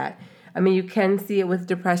makeup of that. You can see it with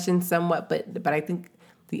depression somewhat, but I think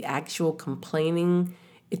the actual complaining,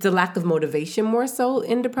 it's a lack of motivation more so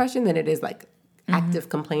in depression than it is like active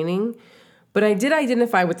complaining. But I did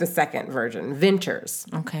identify with the second version, venters.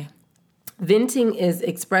 okay. Venting is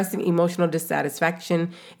expressing emotional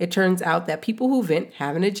dissatisfaction. It turns out that people who vent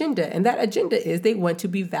have an agenda, and that agenda is they want to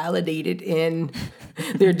be validated in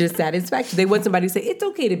their dissatisfaction. They want somebody to say, it's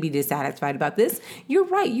okay to be dissatisfied about this. You're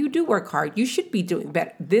right. You do work hard. You should be doing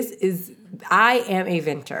better. I am a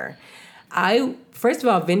venter. First of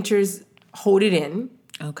all, venters hold it in.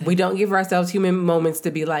 Okay. We don't give ourselves human moments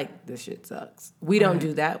to be like, this shit sucks. We don't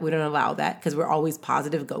do that. We don't allow that because we're always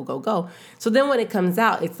positive, go, go, go. So then when it comes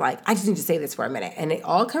out, it's like, I just need to say this for a minute. And it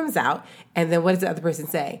all comes out. And then what does the other person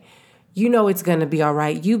say? It's going to be all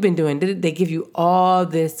right. You've been doing it. They give you all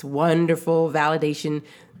this wonderful validation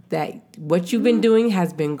that what you've been doing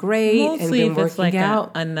has been great. Mostly and been if it's like working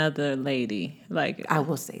out. Another lady. Like, I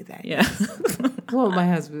will say that. yeah. Well, my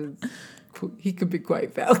husband, he could be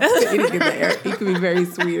quite validating in that area. He could be very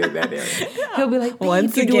sweet in that area. He'll be like,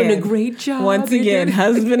 you're doing a great job. Once again,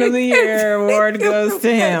 Husband of the Year award goes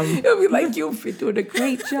to him. He'll be like, you're doing a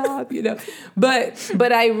great job,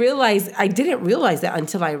 But I didn't realize that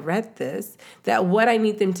until I read this, that what I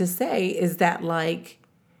need them to say is that, like,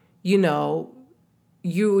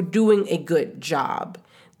 you're doing a good job.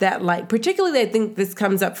 That, like, particularly I think this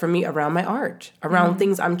comes up for me around my art, around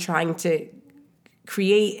things I'm trying to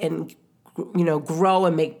create and grow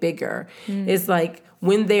and make bigger. It's like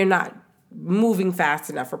when they're not moving fast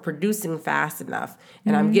enough or producing fast enough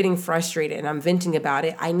and I'm getting frustrated and I'm venting about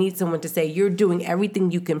it, I need someone to say, you're doing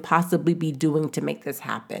everything you can possibly be doing to make this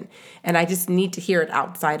happen. And I just need to hear it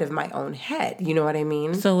outside of my own head. You know what I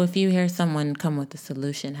mean? So if you hear someone come with a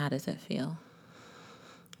solution, how does it feel?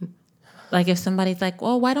 Like if somebody's like,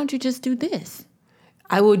 well, why don't you just do this?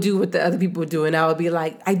 I will do what the other people do, and I will be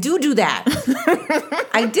like, I do that.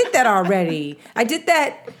 I did that already. I did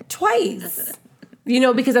that twice.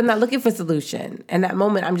 Because I'm not looking for a solution. And that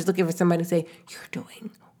moment, I'm just looking for somebody to say, you're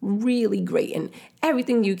doing really great and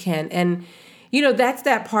everything you can. And, that's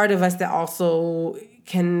that part of us that also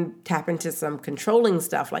can tap into some controlling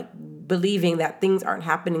stuff, like believing that things aren't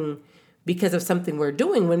happening because of something we're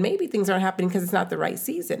doing, when maybe things aren't happening because it's not the right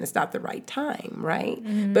season, it's not the right time, right?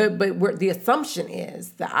 But the assumption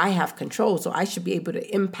is that I have control, so I should be able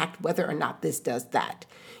to impact whether or not this does that.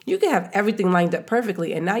 You can have everything lined up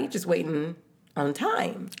perfectly, and now you're just waiting on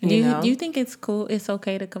time. Do you think it's cool? It's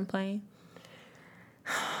okay to complain?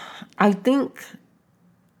 I think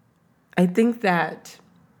that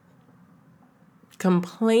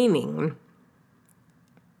complaining,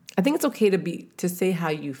 I think it's okay to say how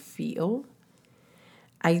you feel.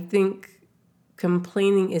 I think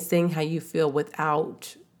complaining is saying how you feel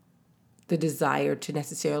without the desire to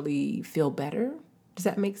necessarily feel better. Does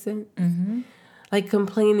that make sense? Mm-hmm. Like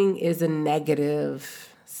complaining is a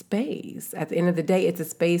negative space. At the end of the day, it's a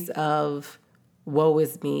space of woe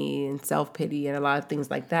is me and self-pity and a lot of things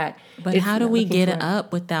like that. But how do we get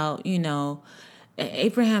up without,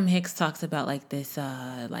 Abraham Hicks talks about like this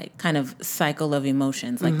like kind of cycle of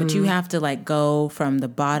emotions. Like, but you have to like go from the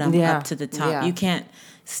bottom up to the top. Yeah.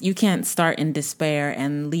 You can't start in despair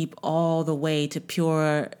and leap all the way to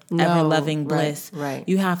pure ever-loving bliss. Right.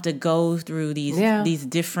 You have to go through these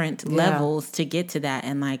different levels to get to that.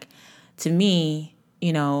 And like, to me,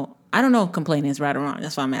 I don't know if complaining is right or wrong.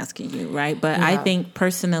 That's why I'm asking you, right? But I think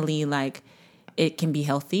personally, like, it can be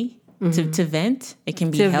healthy to vent. It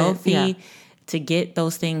can be healthy to get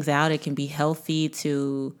those things out. It can be healthy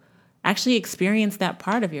to actually experience that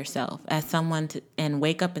part of yourself as someone and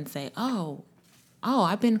wake up and say, oh,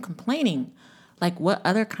 I've been complaining. Like, what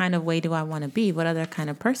other kind of way do I want to be? What other kind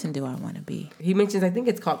of person do I want to be? He mentions, I think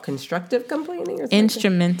it's called constructive complaining or something.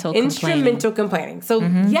 Instrumental complaining. So,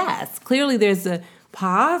 yes, clearly there's a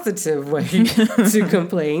positive way to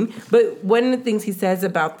complain. But one of the things he says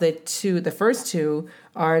about the first two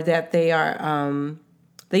are that they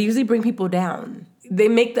they usually bring people down. They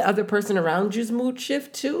make the other person around you's mood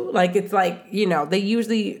shift too. Like, it's like, they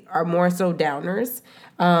usually are more so downers.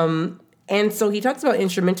 And so he talks about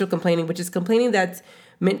instrumental complaining, which is complaining that's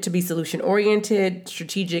meant to be solution-oriented,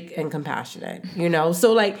 strategic, and compassionate,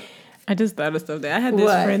 So, like... I just thought of something. I had this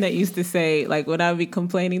friend that used to say, like, when I would be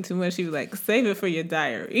complaining too much, she was like, save it for your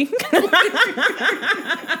diary.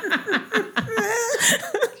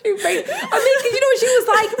 She was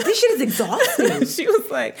like, this shit is exhausting. She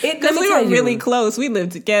was like, because we were really close. We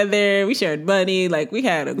lived together. We shared money. Like, we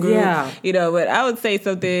had a group, but I would say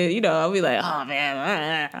something, I'll be like, oh,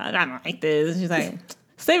 man, I don't like this. And she's like,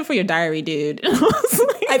 save it for your diary, dude.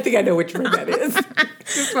 I think I know which one that is.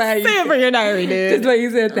 Save it for your diary, dude. That's why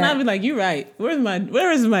you said that. And I'd be like, you're right.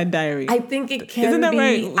 Where is my diary? I think it can Isn't that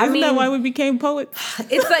right? Isn't that why we became poets?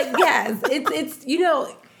 It's like, yes.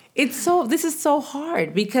 This is so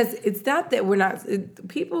hard because it's not that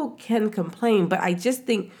people can complain, but I just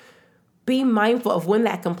think be mindful of when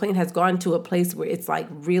that complaint has gone to a place where it's like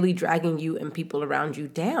really dragging you and people around you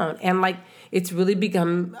down. And like, it's really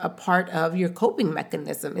become a part of your coping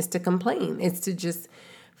mechanism is to complain. It's to just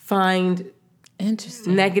find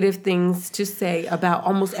negative things to say about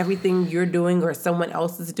almost everything you're doing or someone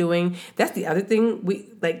else is doing. That's the other thing.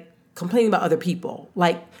 We like complaining about other people.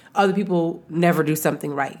 Like, other people never do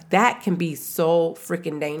something right. That can be so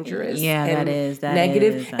freaking dangerous. Yeah, and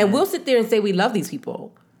negative. And we'll sit there and say we love these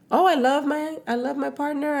people. Oh, I love my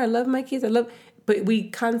partner. I love my kids. But we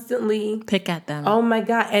constantly pick at them. Oh my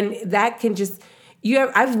God. And that can just,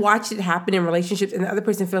 I've watched it happen in relationships and the other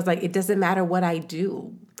person feels like it doesn't matter what I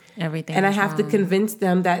do. Everything. And I have to convince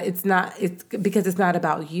them that it's because it's not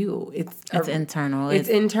about you. It's internal. It's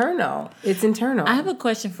internal. It's internal. I have a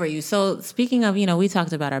question for you. So speaking of, we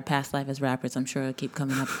talked about our past life as rappers. I'm sure it'll keep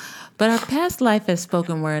coming up. But our past life as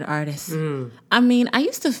spoken word artists. I mean, I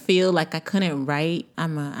used to feel like I couldn't write. I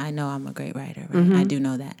know I'm a great writer, right? I do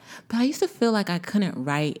know that. But I used to feel like I couldn't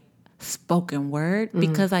write spoken word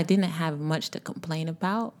because I didn't have much to complain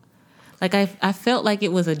about. Like I felt like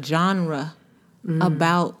it was a genre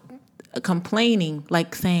about complaining,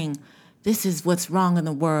 like saying, this is what's wrong in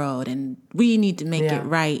the world and we need to make it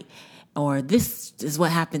right, or this is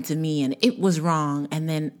what happened to me and it was wrong. And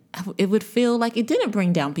then it would feel like it didn't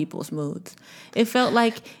bring down people's moods. It felt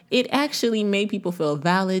like it actually made people feel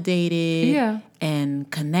validated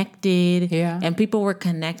and connected. Yeah. And people were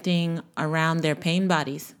connecting around their pain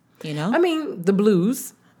bodies, I mean, the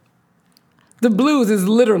blues. The blues is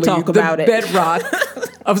literally the bedrock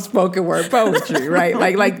of spoken word poetry,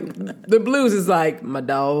 right? Like the blues is like, my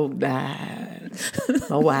dog died,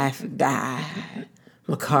 my wife died,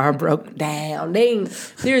 my car broke down.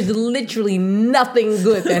 There's literally nothing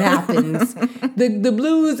good that happens. The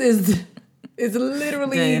blues is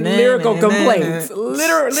literally lyrical complaints,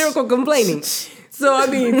 lyrical complaining. So I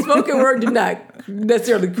mean, spoken word did not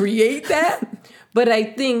necessarily create that. But I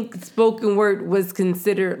think spoken word was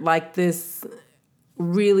considered like this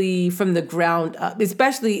really from the ground up,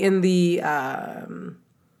 especially in the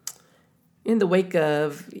wake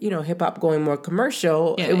of, hip hop going more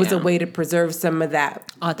commercial. It was a way to preserve some of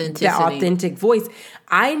that authentic voice.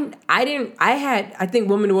 I think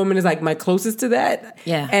Woman to Woman is like my closest to that.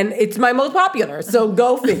 Yeah. And it's my most popular. So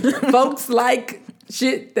go figure. Folks like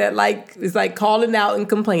shit that like is like calling out and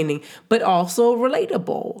complaining, but also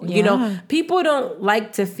relatable. You know, people don't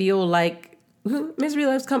like to feel like misery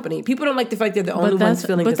loves company. People don't like to feel like they're the only ones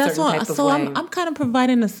feeling a certain type of way. So I'm kind of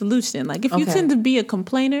providing a solution. Like if you tend to be a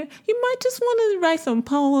complainer, you might just want to write some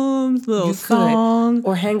poems, little songs,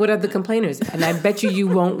 or hang with other complainers. And I bet you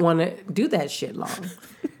won't want to do that shit long.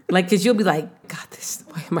 Like, because you'll be like, God,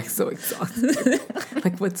 why am I so exhausted?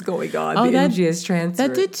 Like, what's going on? The energy is transferred.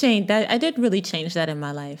 That did change. I did really change that in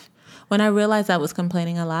my life. When I realized I was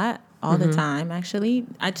complaining a lot, all the time, actually,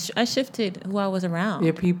 I shifted who I was around.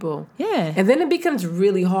 Your people. Yeah. And then it becomes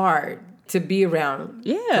really hard to be around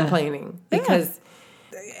complaining because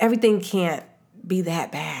everything can't be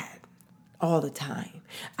that bad all the time.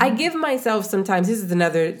 I give myself sometimes, this is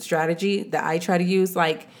another strategy that I try to use.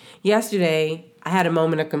 Like yesterday, I had a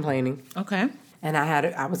moment of complaining. Okay. And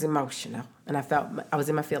I was emotional and I was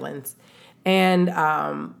in my feelings. And,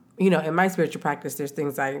 you know, in my spiritual practice, there's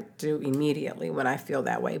things I do immediately when I feel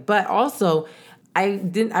that way. But also, I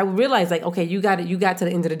realized, like, okay, you got to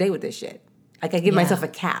the end of the day with this shit. Like, I give myself a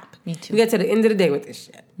cap. Me too. You got to the end of the day with this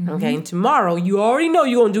shit. Okay? And tomorrow, you already know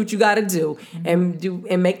you're going to do what you got to do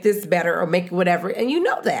and make this better or make whatever. And you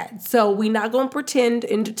know that. So we're not going to pretend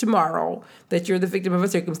into tomorrow that you're the victim of a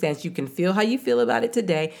circumstance. You can feel how you feel about it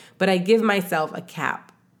today. But I give myself a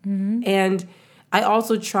cap. And I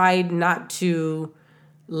also tried not to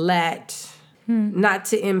not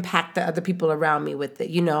to impact the other people around me with it.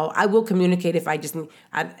 You know, I will communicate if I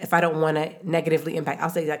don't want to negatively impact. I'll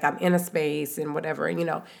say like I'm in a space and whatever, and you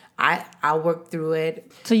know, I'll work through it.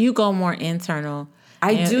 So you go more internal.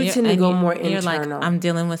 I do tend to go more internal. You're like, I'm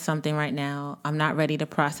dealing with something right now. I'm not ready to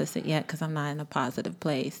process it yet because I'm not in a positive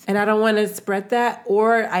place. And I don't want to spread that.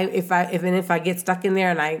 Or if I get stuck in there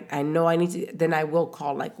and I know I need to, then I will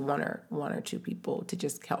call like one or two people to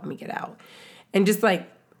just help me get out. And just like,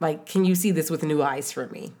 can you see this with new eyes for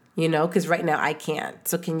me? You know, because right now I can't.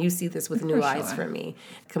 So can you see this with new eyes for me?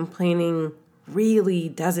 Complaining really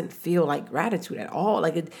doesn't feel like gratitude at all.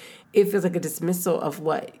 Like it feels like a dismissal of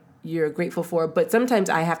what you're grateful for. But sometimes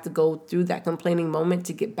I have to go through that complaining moment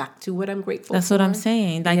to get back to what I'm grateful for. That's what I'm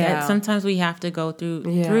saying. Like sometimes we have to go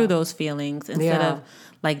through those feelings instead of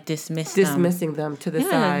like dismissing them to the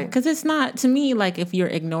side. Because it's not, to me, like if you're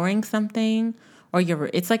ignoring something or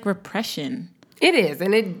it's like repression. It is,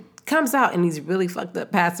 and it comes out in these really fucked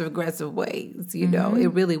up passive-aggressive ways, you know. It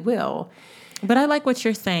really will. But I like what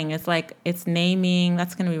you're saying. It's like, it's naming.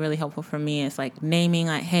 That's going to be really helpful for me. It's like naming,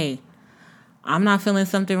 like, hey, I'm not feeling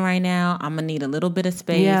something right now. I'm going to need a little bit of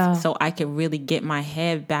space so I can really get my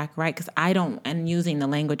head back right. Because and using the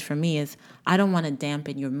language for me is, I don't want to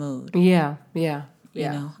dampen your mood. Yeah. You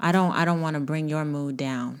know, I don't want to bring your mood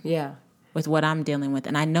down. Yeah. With what I'm dealing with.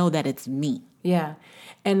 And I know that it's me. Yeah.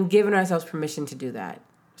 And giving ourselves permission to do that.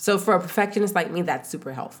 So for a perfectionist like me, that's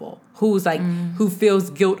super helpful. Who's like, who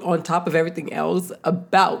feels guilt on top of everything else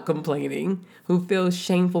about complaining, who feels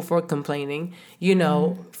shameful for complaining. You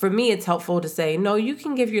know, for me, it's helpful to say, no, you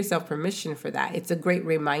can give yourself permission for that. It's a great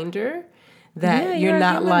reminder that you're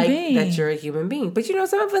not like, that you're a human being. But you know,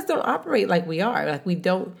 some of us don't operate like we are. Like we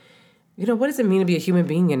don't. You know, what does it mean to be a human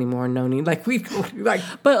being anymore, Noni? Like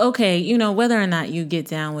But okay, you know, whether or not you get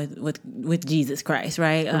down with Jesus Christ,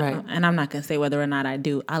 right? Right. And I'm not going to say whether or not I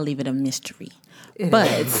do. I'll leave it a mystery.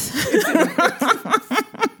 But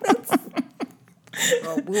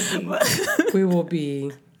we will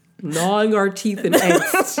be gnawing our teeth in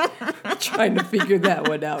angst trying to figure that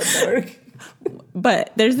one out.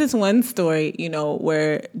 But there's this one story, you know,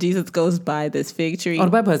 where Jesus goes by this fig tree. Oh,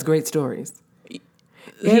 the Bible has great stories.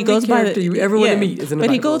 He goes by you ever want to meet is in the Bible.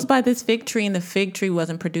 But he goes by this fig tree, and the fig tree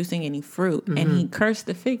wasn't producing any fruit, and he cursed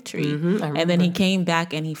the fig tree. And then he came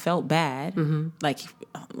back and he felt bad, like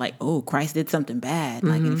oh, Christ did something bad,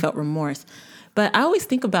 like and he felt remorse. But I always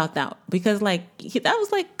think about that because like that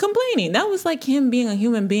was like complaining. That was like him being a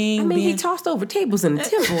human being. I mean, he tossed over tables in the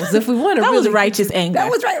temples. If we want to, that was righteous anger.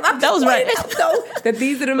 That was right. That was right. That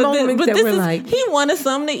these are the moments that we're like, he wanted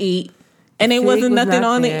something to eat. And it wasn't nothing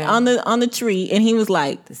on the tree, and he was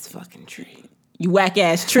like, "This fucking tree, you whack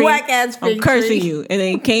ass tree, I'm cursing you." And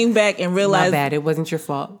then came back and realized, "My bad, it wasn't your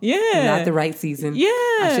fault. Yeah, not the right season. Yeah,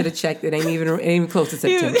 I should have checked. It ain't even close to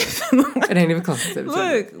September. It ain't even close to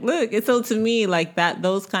September. Look. And so to me, like that,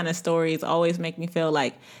 those kind of stories always make me feel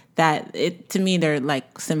like that. It to me, they're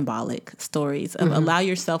like symbolic stories of allow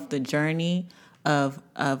yourself the journey of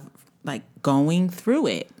like going through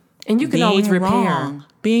it. And you can always repair.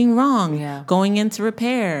 Being wrong, going into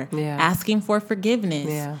repair, asking for forgiveness.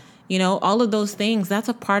 Yeah. You know, all of those things, that's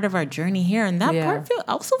a part of our journey here. And that part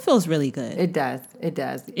also feels really good. It does. It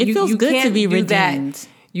feels good to be redeemed.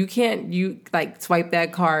 You can't, like, swipe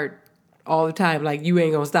that card all the time, like, you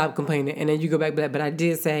ain't gonna stop complaining, and then you go back, but I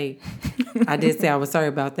did say I was sorry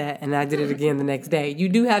about that, and I did it again the next day. You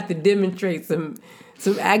do have to demonstrate some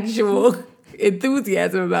actual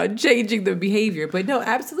enthusiasm about changing the behavior. But no,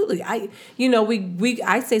 absolutely. I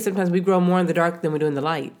say sometimes we grow more in the dark than we do in the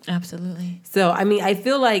light. Absolutely. So, I mean, I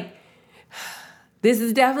feel like this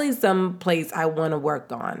is definitely some place I want to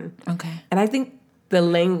work on. Okay. And I think the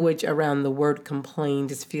language around the word complain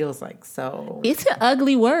just feels like so. It's an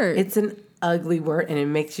ugly word. It's an ugly word, and it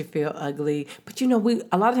makes you feel ugly. But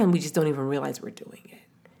a lot of times we just don't even realize we're doing it.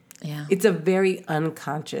 Yeah. It's a very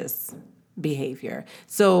unconscious behavior.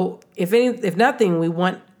 So if nothing, we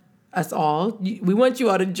want you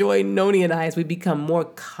all to join Noni and I as we become more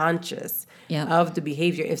conscious of the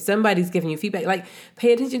behavior. If somebody's giving you feedback, like,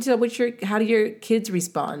 pay attention to how do your kids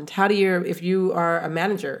respond? If you are a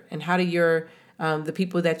manager, and how do the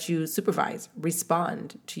people that you supervise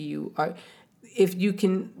respond to you? If you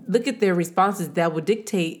can look at their responses, that will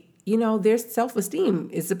dictate, their self-esteem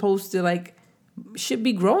is supposed to, should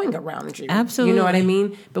be growing around you. Absolutely. You know what I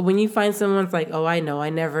mean? But when you find someone's like, oh, I know, I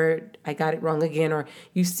got it wrong again, or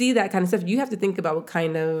you see that kind of stuff, you have to think about what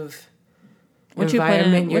kind of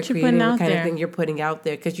environment you're creating, what kind of thing you're putting out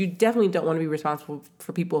there, because you definitely don't want to be responsible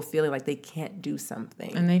for people feeling like they can't do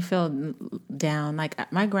something. And they feel down.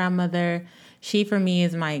 Like, my grandmother, she, for me,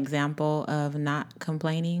 is my example of not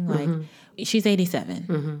complaining. Like, she's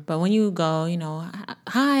 87. But when you go,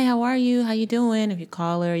 hi, how are you? How you doing? If you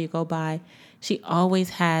call her, you go by, she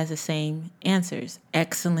always has the same answers.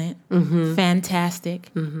 Excellent,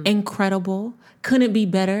 fantastic, incredible, couldn't be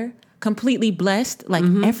better, completely blessed,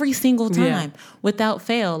 every single time, without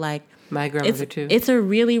fail. Like, my grandmother too. It's a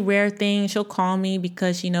really rare thing. She'll call me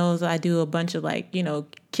because she knows I do a bunch of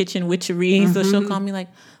kitchen witchery. So she'll call me like,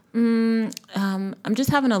 I'm just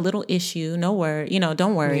having a little issue. No worry,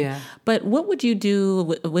 don't worry. Yeah. But what would you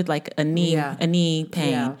do with a knee pain?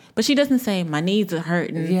 Yeah. But she doesn't say my knees are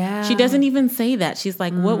hurting. Yeah. She doesn't even say that. She's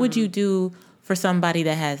like, what would you do for somebody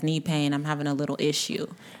that has knee pain? I'm having a little issue,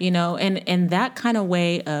 and that kind of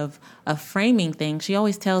way of framing things. She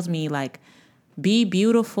always tells me, like, be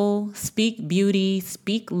beautiful, speak beauty,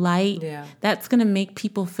 speak light. Yeah. That's going to make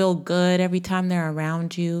people feel good every time they're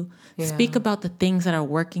around you. Yeah. Speak about the things that are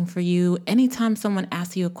working for you. Anytime someone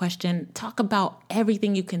asks you a question, talk about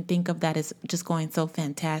everything you can think of that is just going so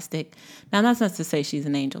fantastic. Now, that's not to say she's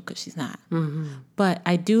an angel, because she's not. But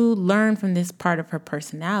I do learn from this part of her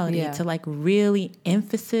personality to really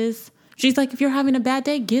emphasis. She's like, if you're having a bad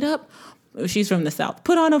day, get up. She's from the South.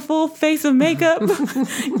 Put on a full face of makeup,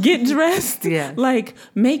 get dressed,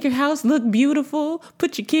 make your house look beautiful,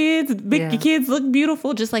 make your kids look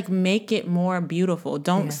beautiful, just make it more beautiful.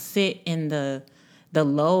 Don't sit in the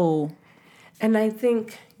low. And I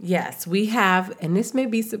think, yes, we have, and this may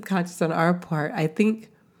be subconscious on our part, I think,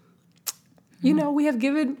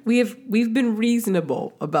 we've been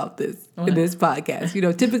reasonable about this in this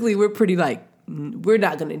podcast. Typically we're pretty we're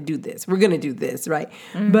not going to do this. We're going to do this, right?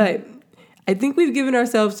 But I think we've given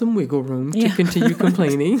ourselves some wiggle room to continue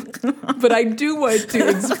complaining, but I do want to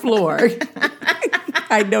explore.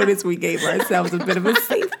 I noticed we gave ourselves a bit of a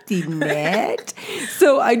safety net.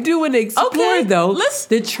 So I do want to explore,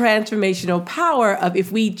 the transformational power of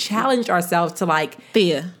if we challenge ourselves to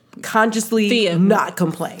Thea, consciously not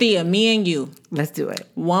complain. Thea, me and you. Let's do it.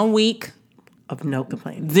 1 week of no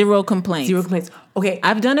complaints. Zero complaints. Okay.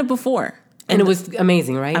 I've done it before. And it was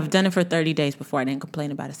amazing, right? I've done it for 30 days before. I didn't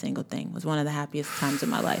complain about a single thing. It was one of the happiest times of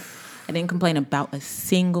my life. I didn't complain about a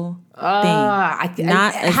single thing.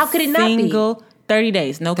 How could it not be? 30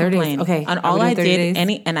 days, no complaint. Okay. And all I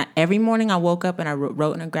did, every morning I woke up and I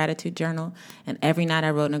wrote in a gratitude journal, and every night I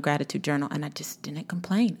wrote in a gratitude journal, and I just didn't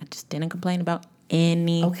complain. I just didn't complain about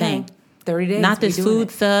anything. Okay. 30 days. Not this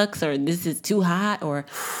food sucks, or this is too hot, or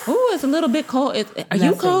it's a little bit cold. Are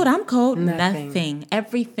you cold? I'm cold. Nothing.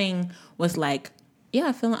 Everything was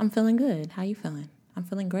I'm feeling good. How you feeling? I'm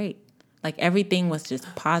feeling great. Everything was just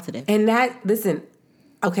positive. And listen,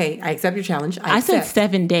 okay, I accept your challenge. I said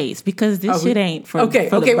 7 days because this shit ain't for the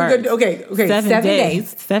birds. Okay. 7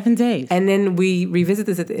 days. 7 days. And then we revisit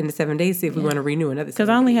this at the end of 7 days, see if we want to renew another 7 days. Because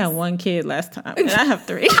I only had one kid last time, and I have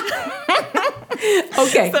 3.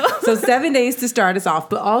 Okay, so 7 days to start us off,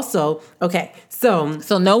 but also, so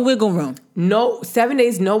no wiggle room. No, 7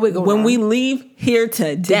 days, no wiggle room. When we leave here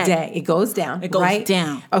today, it goes down. It goes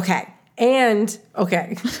down. Okay, and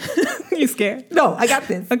You scared? No, I got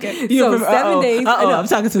this. Okay, so 7 days. I'm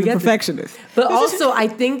talking to the perfectionist. But also, I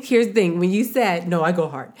think here's the thing: when you said, "No, I go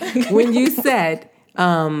hard," when you said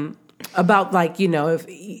about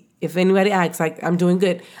if anybody asks, I'm doing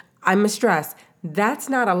good, I'm stressed. That's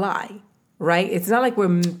not a lie. Right? It's not like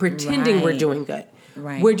we're pretending we're doing good.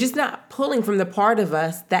 Right. We're just not pulling from the part of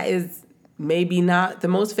us that is maybe not the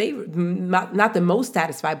most not the most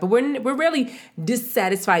satisfied, but we're really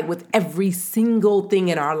dissatisfied with every single thing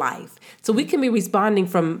in our life. So we can be responding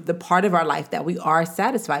from the part of our life that we are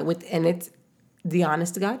satisfied with, and it's the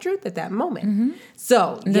honest to God truth at that moment.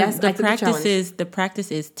 So the practice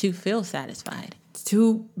is to feel satisfied.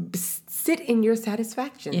 To sit in your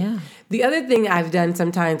satisfaction. Yeah. The other thing I've done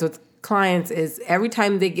sometimes with clients is every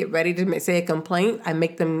time they get ready to say a complaint, I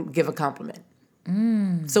make them give a compliment.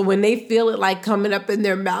 So when they feel it like coming up in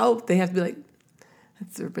their mouth, they have to be like,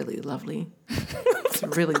 "That's really lovely. It's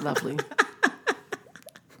really lovely."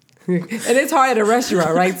 And it's hard at a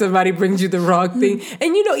restaurant, right? Somebody brings you the wrong thing.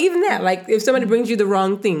 And even that, like if somebody brings you the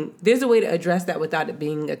wrong thing, there's a way to address that without it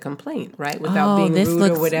being a complaint, right? Without being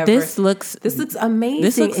rude or whatever. This looks amazing.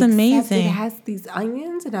 This looks amazing. It has these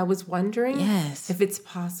onions, and I was wondering if it's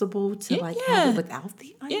possible to have it without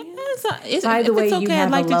the onions. By the way, you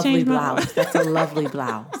have a lovely blouse. That's a lovely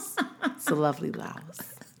blouse. It's a lovely blouse.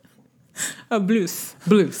 A blouse.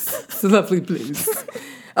 It's a lovely blouse.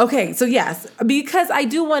 Okay, so yes, because I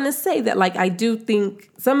do want to say that, like, I do think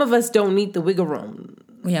some of us don't need the wiggle room.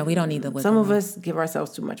 Yeah, we don't need the wiggle room. Some of us give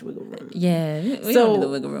ourselves too much wiggle room. Yeah, we don't need the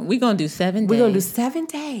wiggle room. We're going to do 7 days. We're going to do 7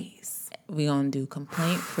 days. We're going to do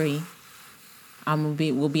complaint-free.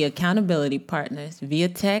 We'll be accountability partners via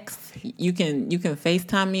text. You can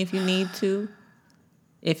FaceTime me if you need to.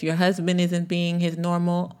 If your husband isn't being his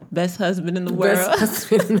normal best husband in the world. Best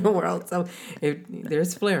husband in the world. So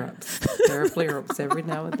there's flare-ups. There are flare-ups every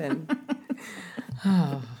now and then.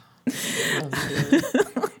 Oh,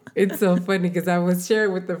 it's so funny because I was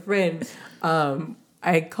sharing with a friend.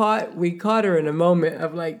 We caught her in a moment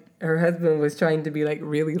of like her husband was trying to be like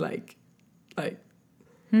really like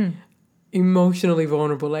emotionally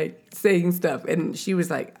vulnerable, like saying stuff, and she was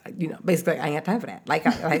like, basically, I ain't got time for that. The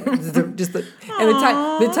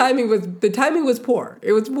timing was poor.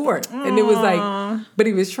 It was poor, and it was like, but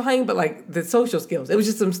he was trying, but like the social skills, it was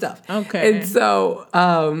just some stuff. Okay, and so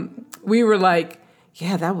we were like,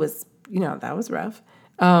 yeah, that was rough.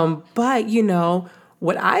 But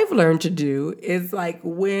what I've learned to do is like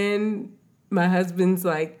when my husband's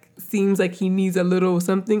like seems like he needs a little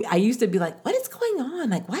something, I used to be like, what is going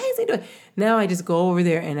on? Like, why is he doing? Now I just go over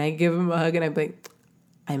there and I give him a hug and I'm like,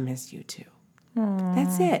 I miss you too. Aww.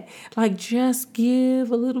 That's it. Like, just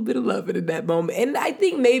give a little bit of love in that moment. And I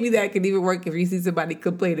think maybe that could even work if you see somebody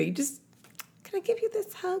complaining. Just, can I give you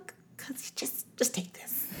this hug? Because just take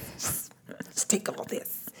this. Just take all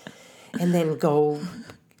this. And then go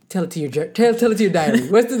tell it to your diary.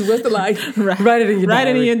 What's the line? Write it in your diary. Write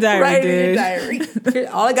it in your diary. Write it in your diary.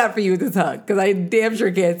 All I got for you is this hug, because I damn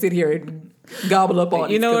sure can't sit here and gobble up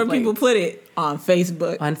all. You know where people put it? On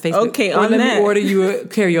Facebook. On Facebook. Okay, or let me order you a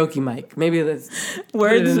karaoke mic. Maybe let's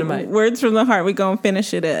put it in the mic. Words from the heart. We're gonna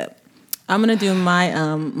finish it up. I'm gonna do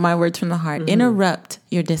my words from the heart. Mm-hmm. Interrupt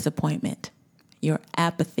your disappointment, your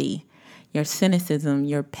apathy, your cynicism,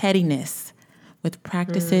 your pettiness with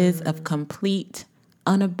practices of complete,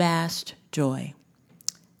 unabashed joy.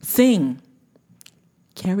 Sing.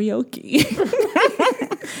 Karaoke.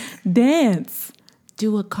 Dance.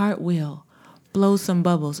 Do a cartwheel. Blow some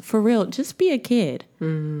bubbles. For real, just be a kid.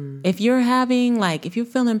 Mm. If you're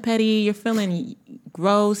feeling petty, you're feeling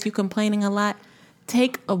gross, you're complaining a lot,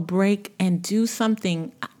 take a break and do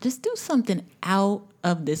something. Just do something out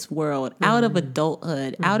of this world, out of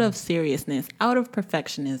adulthood, out of seriousness, out of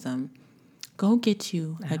perfectionism. Go get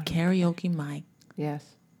you a karaoke mic.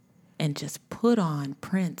 Yes. And just put on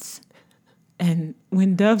Prince and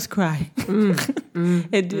When Doves Cry. And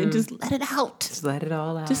just let it out. Just let it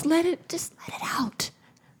all out. Just let it out.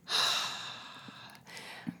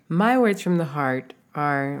 My words from the heart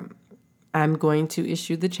are, I'm going to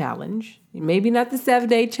issue the challenge. Maybe not the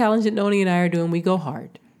 7-day challenge that Noni and I are doing. We go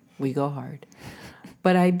hard.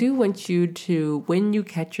 But I do want you to, when you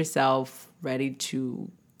catch yourself ready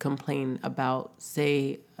to complain about,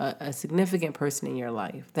 say, a significant person in your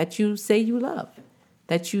life that you say you love,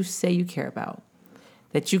 that you say you care about,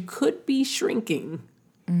 that you could be shrinking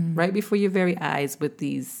right before your very eyes with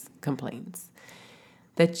these complaints,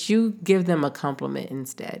 that you give them a compliment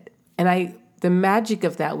instead. And the magic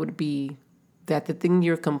of that would be that the thing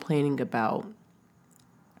you're complaining about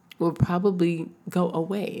will probably go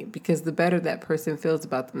away, because the better that person feels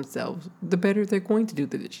about themselves, the better they're going to do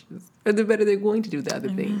the dishes, or the better they're going to do the other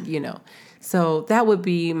thing, So that would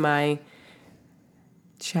be my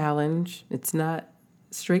challenge. It's not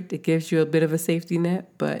strict. It gives you a bit of a safety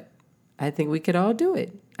net, but I think we could all do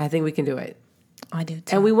it. I think we can do it. I do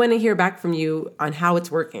too. And we want to hear back from you on how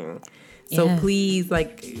it's working. So please,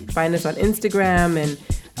 find us on Instagram and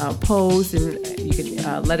post, and you can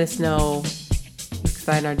let us know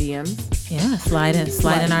slide in our DMs. Yeah, slide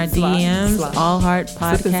in our DMs. Slide. All Heart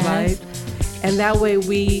Podcast. And that way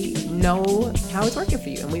we know how it's working for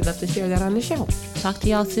you. And we'd love to share that on the show. Talk to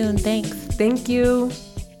y'all soon. Thanks. Thank you.